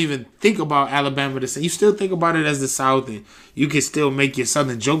don't even think about Alabama the same. You still think about it as the South, and you can still make your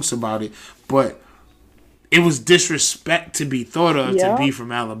Southern jokes about it. But it was disrespect to be thought of to be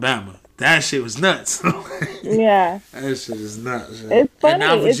from Alabama. That shit was nuts. Yeah, that shit is nuts. Man. It's funny. And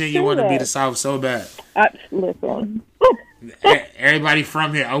now Virginia want to be the South so bad. Listen. Everybody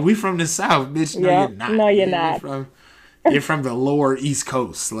from here. Oh, we from the South, bitch. No, you're not. No, you're not. You're from the lower East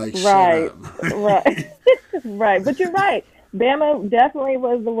Coast. Like, right, shut up. Right. Right. But you're right. Bama definitely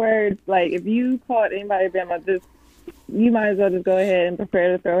was the word. Like, if you called anybody Bama, you might as well just go ahead and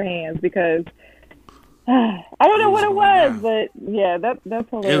prepare to throw hands, because I don't know what it was, but yeah, that's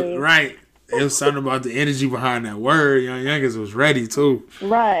hilarious. Right. It was something about the energy behind that word. Youngest was ready, too.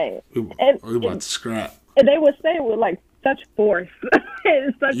 Right. We about to scrap. And they would say it with, like, such force.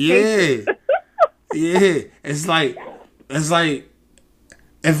 Such yeah. Yeah. It's like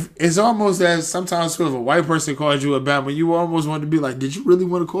if it's almost as sometimes if a white person calls you a bad, you almost want to be like, did you really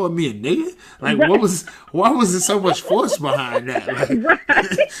want to call me a nigga? Like, Right. why was there so much force behind that? Like,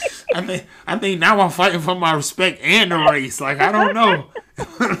 Right. I think now I'm fighting for my respect and the race. Like, I don't know,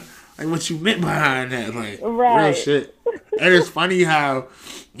 like what you meant behind that. Like, real Right. shit. And it's funny how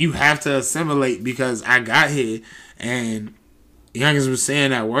you have to assimilate because I got here and youngest was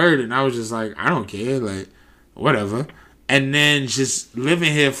saying that word, and I was just like, I don't care, like, whatever. And then just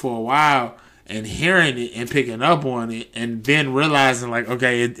living here for a while and hearing it and picking up on it and then realizing, like,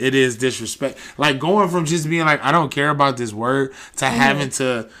 okay, it is disrespect. Like, going from just being like, I don't care about this word to having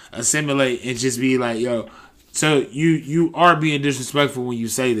to assimilate and just be like, yo, so you are being disrespectful when you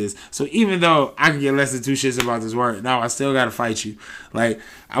say this. So even though I can get less than two shits about this word, now I still gotta fight you. Like,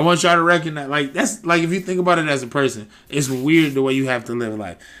 I want y'all to recognize, like, that's like, if you think about it as a person, it's weird the way you have to live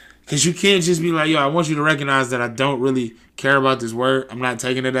life. Cause you can't just be like, yo, I want you to recognize that I don't really care about this word. I'm not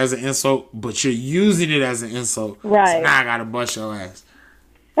taking it as an insult, but you're using it as an insult. Right. So now I gotta bust your ass.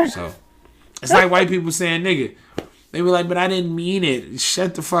 So it's like white people saying nigga. They were like, but I didn't mean it.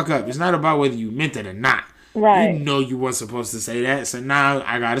 Shut the fuck up. It's not about whether you meant it or not. Right. You know you weren't supposed to say that, so now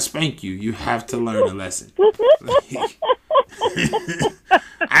I gotta spank you. You have to learn a lesson.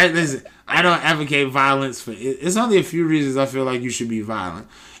 Listen, I don't advocate violence for it. It's only a few reasons I feel like you should be violent.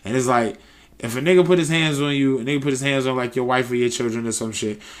 And it's like, if a nigga put his hands on you, a nigga put his hands on like your wife or your children or some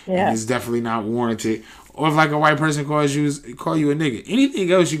shit, Yeah. and it's definitely not warranted. Or if like a white person call you a nigga.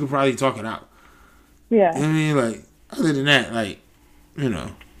 Anything else you could probably talk it out. Yeah. You know what I mean? Like, other than that, like, you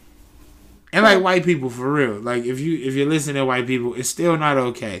know. And like white people, for real. Like, if you're listening to white people, it's still not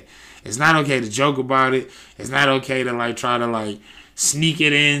okay. It's not okay to joke about it. It's not okay to like try to like sneak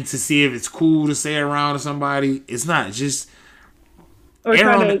it in to see if it's cool to say around to somebody. It's not. Just Or err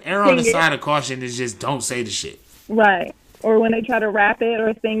try to on the sing side it. of caution is just don't say the shit. Right. Or when they try to rap it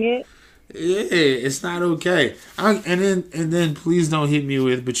or sing it. Yeah, it's not okay. And then please don't hit me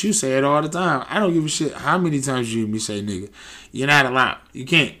with, but you say it all the time. I don't give a shit how many times you hear me say nigga. You're not allowed. You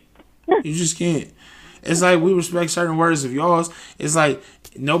can't. You just can't. It's like we respect certain words of yours. It's like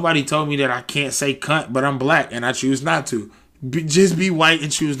nobody told me that I can't say cunt, but I'm black and I choose not to. Just be white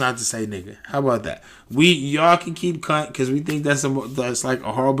and choose not to say nigga. How about that? Y'all can keep cunt because we think that's like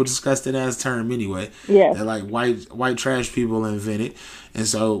a horrible, disgusting ass term anyway. Yeah. That like white trash people invented, and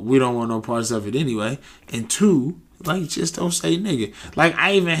so we don't want no parts of it anyway. And two, like, just don't say nigga. Like,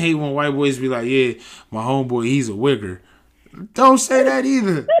 I even hate when white boys be like, yeah, my homeboy, he's a wigger. Don't say that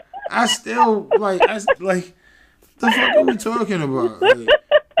either. I still the fuck are we talking about? Like,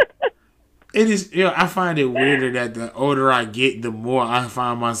 it is, I find it weirder that the older I get, the more I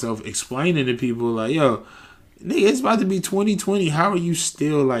find myself explaining to people like, yo, nigga, it's about to be 2020. How are you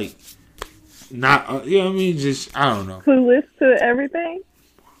still like not? You know what I mean? Just, I don't know. Clueless to everything?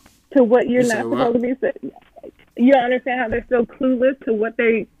 To what you're You not said what? supposed to be saying? You don't understand how they're still clueless to what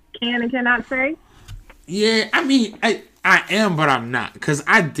they can and cannot say? Yeah, I mean, I am, but I'm not. Because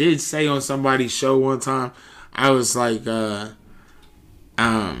I did say on somebody's show one time, I was like,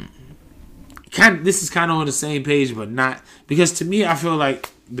 this is kind of on the same page, but not. Because to me, I feel like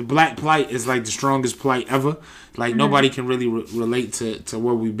the black plight is like the strongest plight ever. Like, nobody can really relate to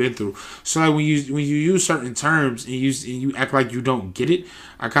what we've been through. So, like, when you use certain terms and you act like you don't get it,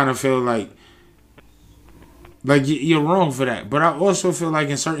 I kind of feel like you're wrong for that. But I also feel like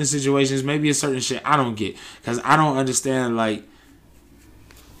in certain situations, maybe it's certain shit I don't get. Because I don't understand, like,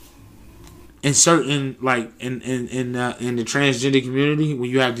 in certain, like, in the transgender community, when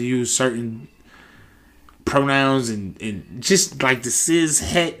you have to use certain pronouns and just, like, the cis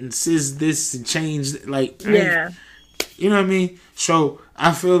het and cis this and change, like, Yeah. you know what I mean? So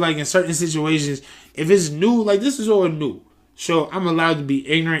I feel like in certain situations, if it's new, like, this is all new. So I'm allowed to be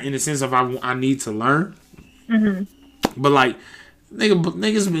ignorant in the sense of I need to learn. Mm-hmm. But like,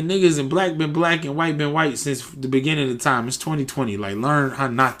 niggas been niggas and black been black and white been white since the beginning of the time. It's 2020. Like, learn how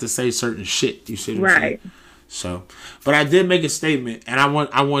not to say certain shit. You see what I'm saying? Right. So, but I did make a statement, and I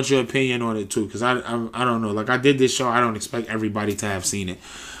want your opinion on it too, because I don't know. Like, I did this show. I don't expect everybody to have seen it,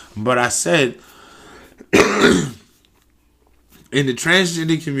 but I said in the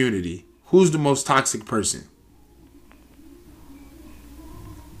transgender community, who's the most toxic person?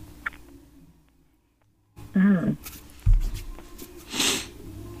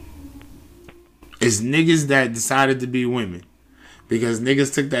 It's niggas that decided to be women. Because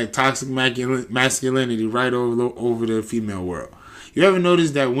niggas took that toxic masculinity right over the female world. You ever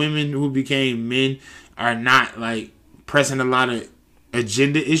notice that women who became men are not, like, pressing a lot of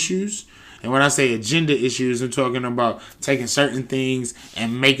agenda issues? And when I say agenda issues, I'm talking about taking certain things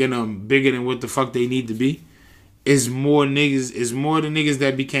and making them bigger than what the fuck they need to be. it's more niggas. It's more the niggas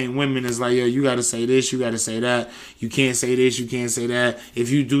that became women. It's like, yo, you gotta say this, you gotta say that. You can't say this, you can't say that. If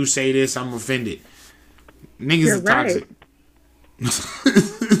you do say this, I'm offended. Niggas You're are toxic.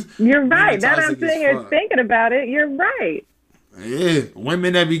 You're right. Niggas Now that I'm toxic as sitting here fuck. thinking about it, you're right. Yeah,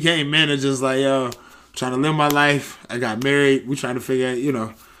 women that became men are just like, yo, trying to live my life. I got married. We trying to figure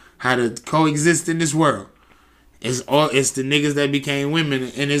out, how to coexist in this world. It's the niggas that became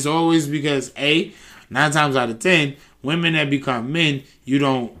women, and it's always because 9 times out of 10, women that become men, you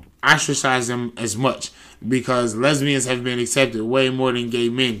don't ostracize them as much because lesbians have been accepted way more than gay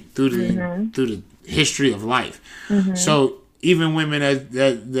men through the history of life. So even women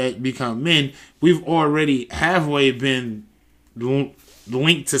that become men, we've already halfway been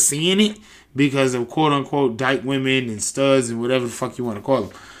linked to seeing it because of quote unquote dyke women and studs and whatever the fuck you want to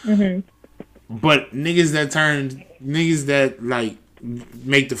call them. But niggas that like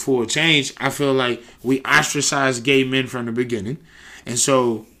make the full change, I feel like we ostracize gay men from the beginning. And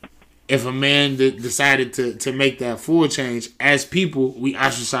so if a man decided to make that full change, as people, we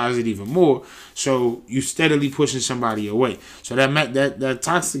ostracize it even more. So you steadily pushing somebody away. So that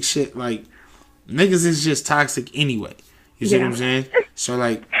toxic shit, like, niggas is just toxic anyway. You see what I'm saying? So,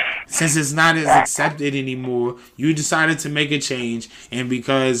 like, since it's not as accepted anymore, you decided to make a change. And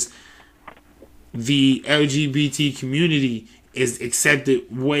because the LGBT community is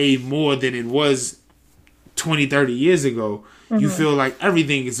accepted way more than it was 20, 30 years ago, you feel like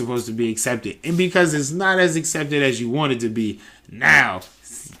everything is supposed to be accepted. And because it's not as accepted as you want it to be, now,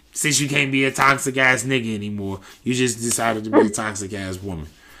 since you can't be a toxic ass nigga anymore, you just decided to be a toxic ass woman.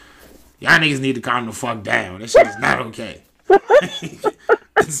 Y'all niggas need to calm the fuck down. That shit is not okay.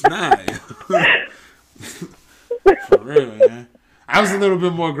 It's not. For real, man. I was a little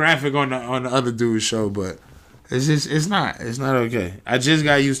bit more graphic on the other dude's show, but it's not okay. I just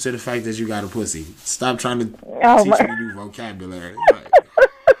got used to the fact that you got a pussy. Stop trying to teach me new vocabulary.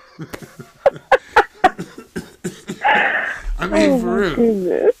 I mean, for real.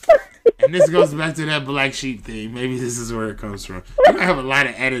 Jesus. And this goes back to that black sheep thing. Maybe this is where it comes from. You have a lot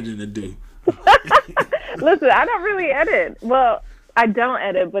of editing to do. Listen, I don't really edit. Well, I don't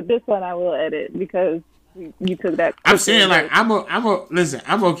edit, but this one I will edit because you took that. I'm saying, like, listen,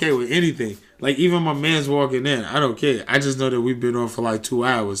 I'm okay with anything. Like, even my man's walking in, I don't care. I just know that we've been on for like 2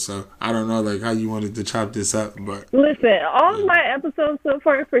 hours, so I don't know, like, how you wanted to chop this up, but. Listen, all of my episodes so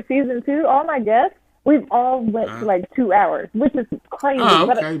far for season 2, all my guests, we've all went to like 2 hours, which is crazy. Oh,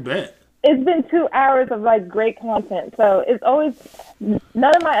 but okay, bet. it's been 2 hours of like great content, so it's always,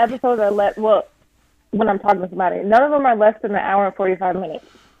 none of my episodes are when I'm talking to somebody, none of them are less than an hour and 45 minutes.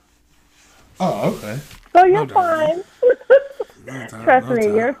 Oh, okay. So you're fine. Trust me,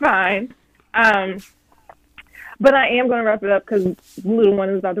 you're fine. But I am going to wrap it up because little one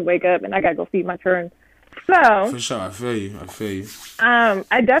is about to wake up and I got to go feed my children. So For sure, I feel you.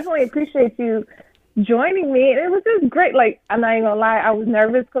 I definitely appreciate you joining me. It was just great. Like, I'm not even going to lie, I was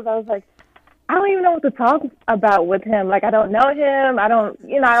nervous because I was like, I don't even know what to talk about with him. Like, I don't know him. I don't,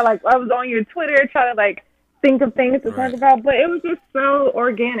 I was on your Twitter trying to like think of things to talk about, but it was just so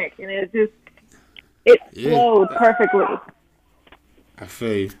organic and it flowed perfectly. I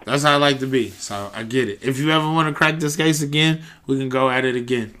feel you. That's how I like to be. So I get it. If you ever want to crack this case again, we can go at it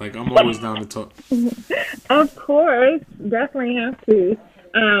again. Like, I'm always down to talk. Of course, definitely have to.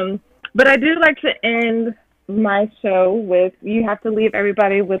 But I do like to end my show with, you have to leave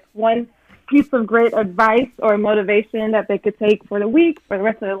everybody with one piece of great advice or motivation that they could take for the week, for the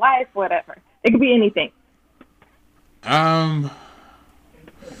rest of their life, whatever. It could be anything.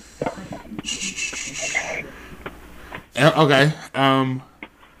 Okay.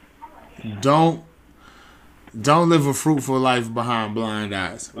 Don't live a fruitful life behind blind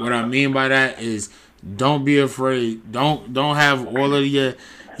eyes. What I mean by that is, don't be afraid. Don't have all of your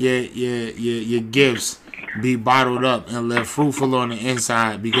gifts be bottled up and left fruitful on the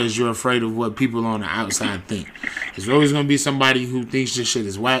inside because you're afraid of what people on the outside think. There's always going to be somebody who thinks this shit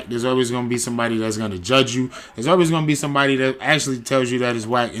is whack. There's always going to be somebody that's going to judge you. There's always going to be somebody that actually tells you that it's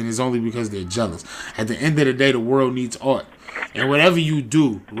whack, and it's only because they're jealous. At the end of the day, the world needs art. And whatever you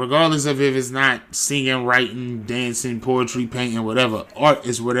do, regardless of if it's not singing, writing, dancing, poetry, painting, whatever, art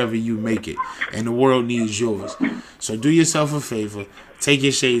is whatever you make it. And the world needs yours. So do yourself a favor, take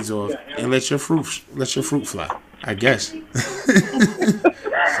your shades off, and let your fruit fly, I guess.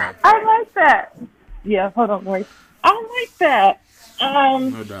 I like that. Yeah, hold on, wait. I like that.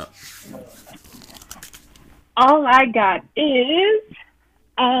 No doubt. All I got is,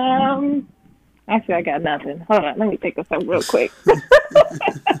 actually, I got nothing. Hold on, let me think of something real quick.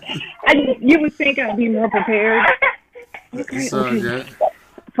 You would think I'd be more prepared So good.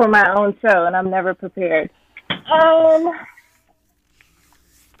 for my own show, and I'm never prepared. Um.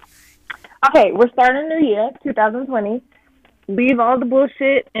 Okay, we're starting a new year, 2020. Leave all the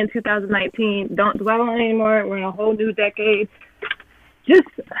bullshit in 2019. Don't dwell on it anymore. We're in a whole new decade. Just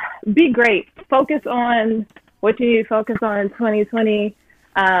be great. Focus on what you need to focus on in 2020.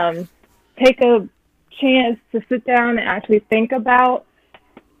 Take a chance to sit down and actually think about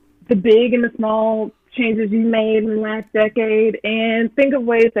the big and the small changes you made in the last decade, and think of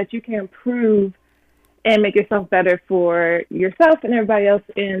ways that you can improve and make yourself better for yourself and everybody else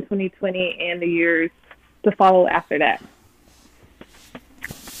in 2020 and the years to follow after that.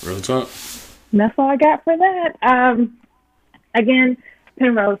 Real talk. And that's all I got for that. Again,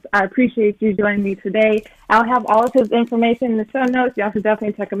 Penrose, I appreciate you joining me today. I'll have all of his information in the show notes. Y'all should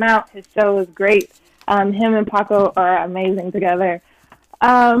definitely check him out. His show is great. Him and Paco are amazing together.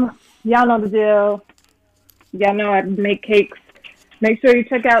 Y'all know the deal. Y'all know I make cakes. Make sure you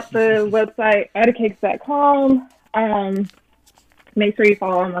check out the website, artycakes.com. Make sure you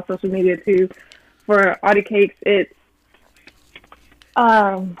follow on my social media too. For Audie Cakes, it's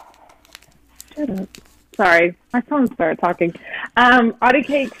shut up. Sorry, my phone started talking. Audie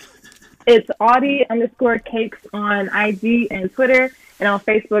Cakes, it's Audie_Cakes on IG and Twitter, and on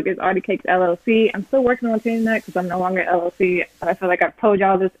Facebook it's Audie Cakes LLC. I'm still working on changing that because I'm no longer LLC, but I feel like I've told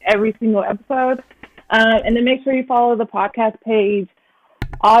y'all this every single episode. And then make sure you follow the podcast page,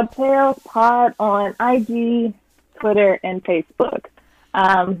 Odd Tales Pod, on IG, Twitter, and Facebook.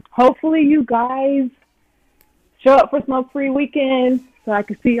 Hopefully you guys show up for Smoke Free Weekend so I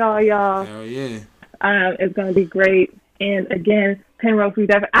can see all y'all. Hell yeah. It's going to be great. And again, Penrose,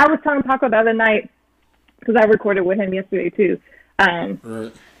 I was telling Paco the other night, because I recorded with him yesterday too.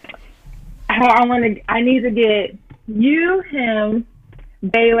 Right. I need to get you, him,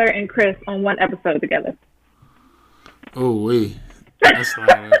 Baylor, and Chris on one episode together. Oh, wait. That's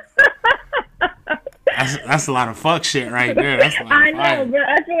a lot of fuck shit right there. That's a lot I of know, fire. but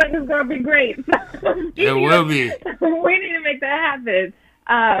I feel like it's going to be great. It will be. We need to make that happen.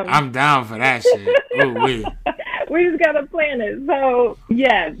 I'm down for that shit. Oh, wait. We just got to plan it. So,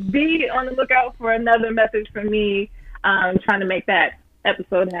 yeah, be on the lookout for another message from me trying to make that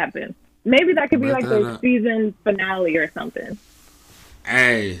episode happen. Maybe that could be like the season finale or something.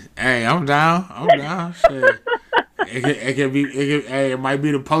 Hey, I'm down. Shit. It might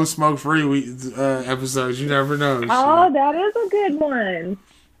be the post Smoke Free episodes. You never know. Oh, shit. that is a good one.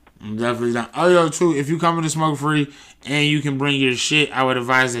 I'm definitely down. Oh, yo, too, if you come to Smoke Free and you can bring your shit, I would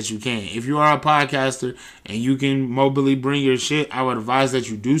advise that you can. If you are a podcaster and you can mobily bring your shit, I would advise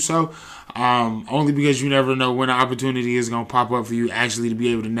that you do so. Only because you never know when an opportunity is going to pop up for you actually to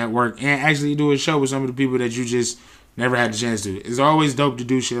be able to network and actually do a show with some of the people that you just never had the chance to. It's always dope to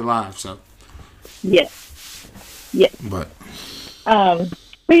do shit live, so. Yes. But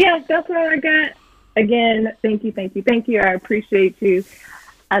yeah, that's what I got. Again, thank you. I appreciate you.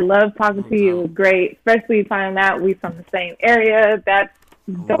 I love talking to you. It was great, especially finding out we from the same area. That's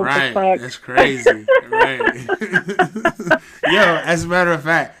dope as fuck. That's crazy. Right. Yo, as a matter of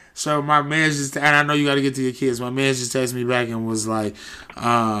fact, so my man just, and I know you got to get to your kids. My man just texted me back and was like,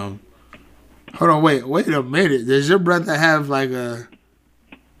 hold on, wait a minute. Does your brother have like a,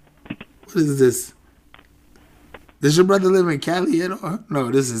 what is this? Does your brother live in Cali at all?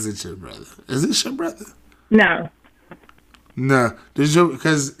 No, this isn't your brother. Is this your brother? No.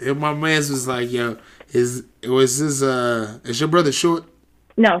 Because my man was like, yo, is your brother short?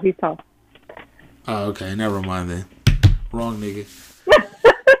 No, he's tall. Oh, okay, never mind then. Wrong nigga.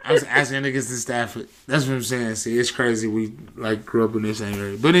 I was asking niggas in Stafford. That's what I'm saying. See, it's crazy. We like grew up in this same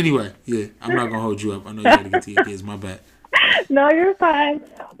area. But anyway, yeah, I'm not gonna hold you up. I know you gotta get to your kids. My bad. No, you're fine.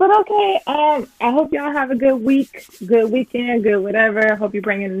 But okay, I hope y'all have a good week, good weekend, good whatever. Hope you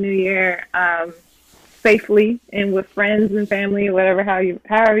bring in the new year safely and with friends and family, whatever,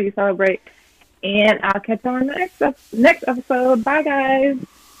 however you celebrate. And I'll catch you on the next episode. Bye, guys.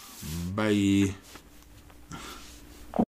 Bye.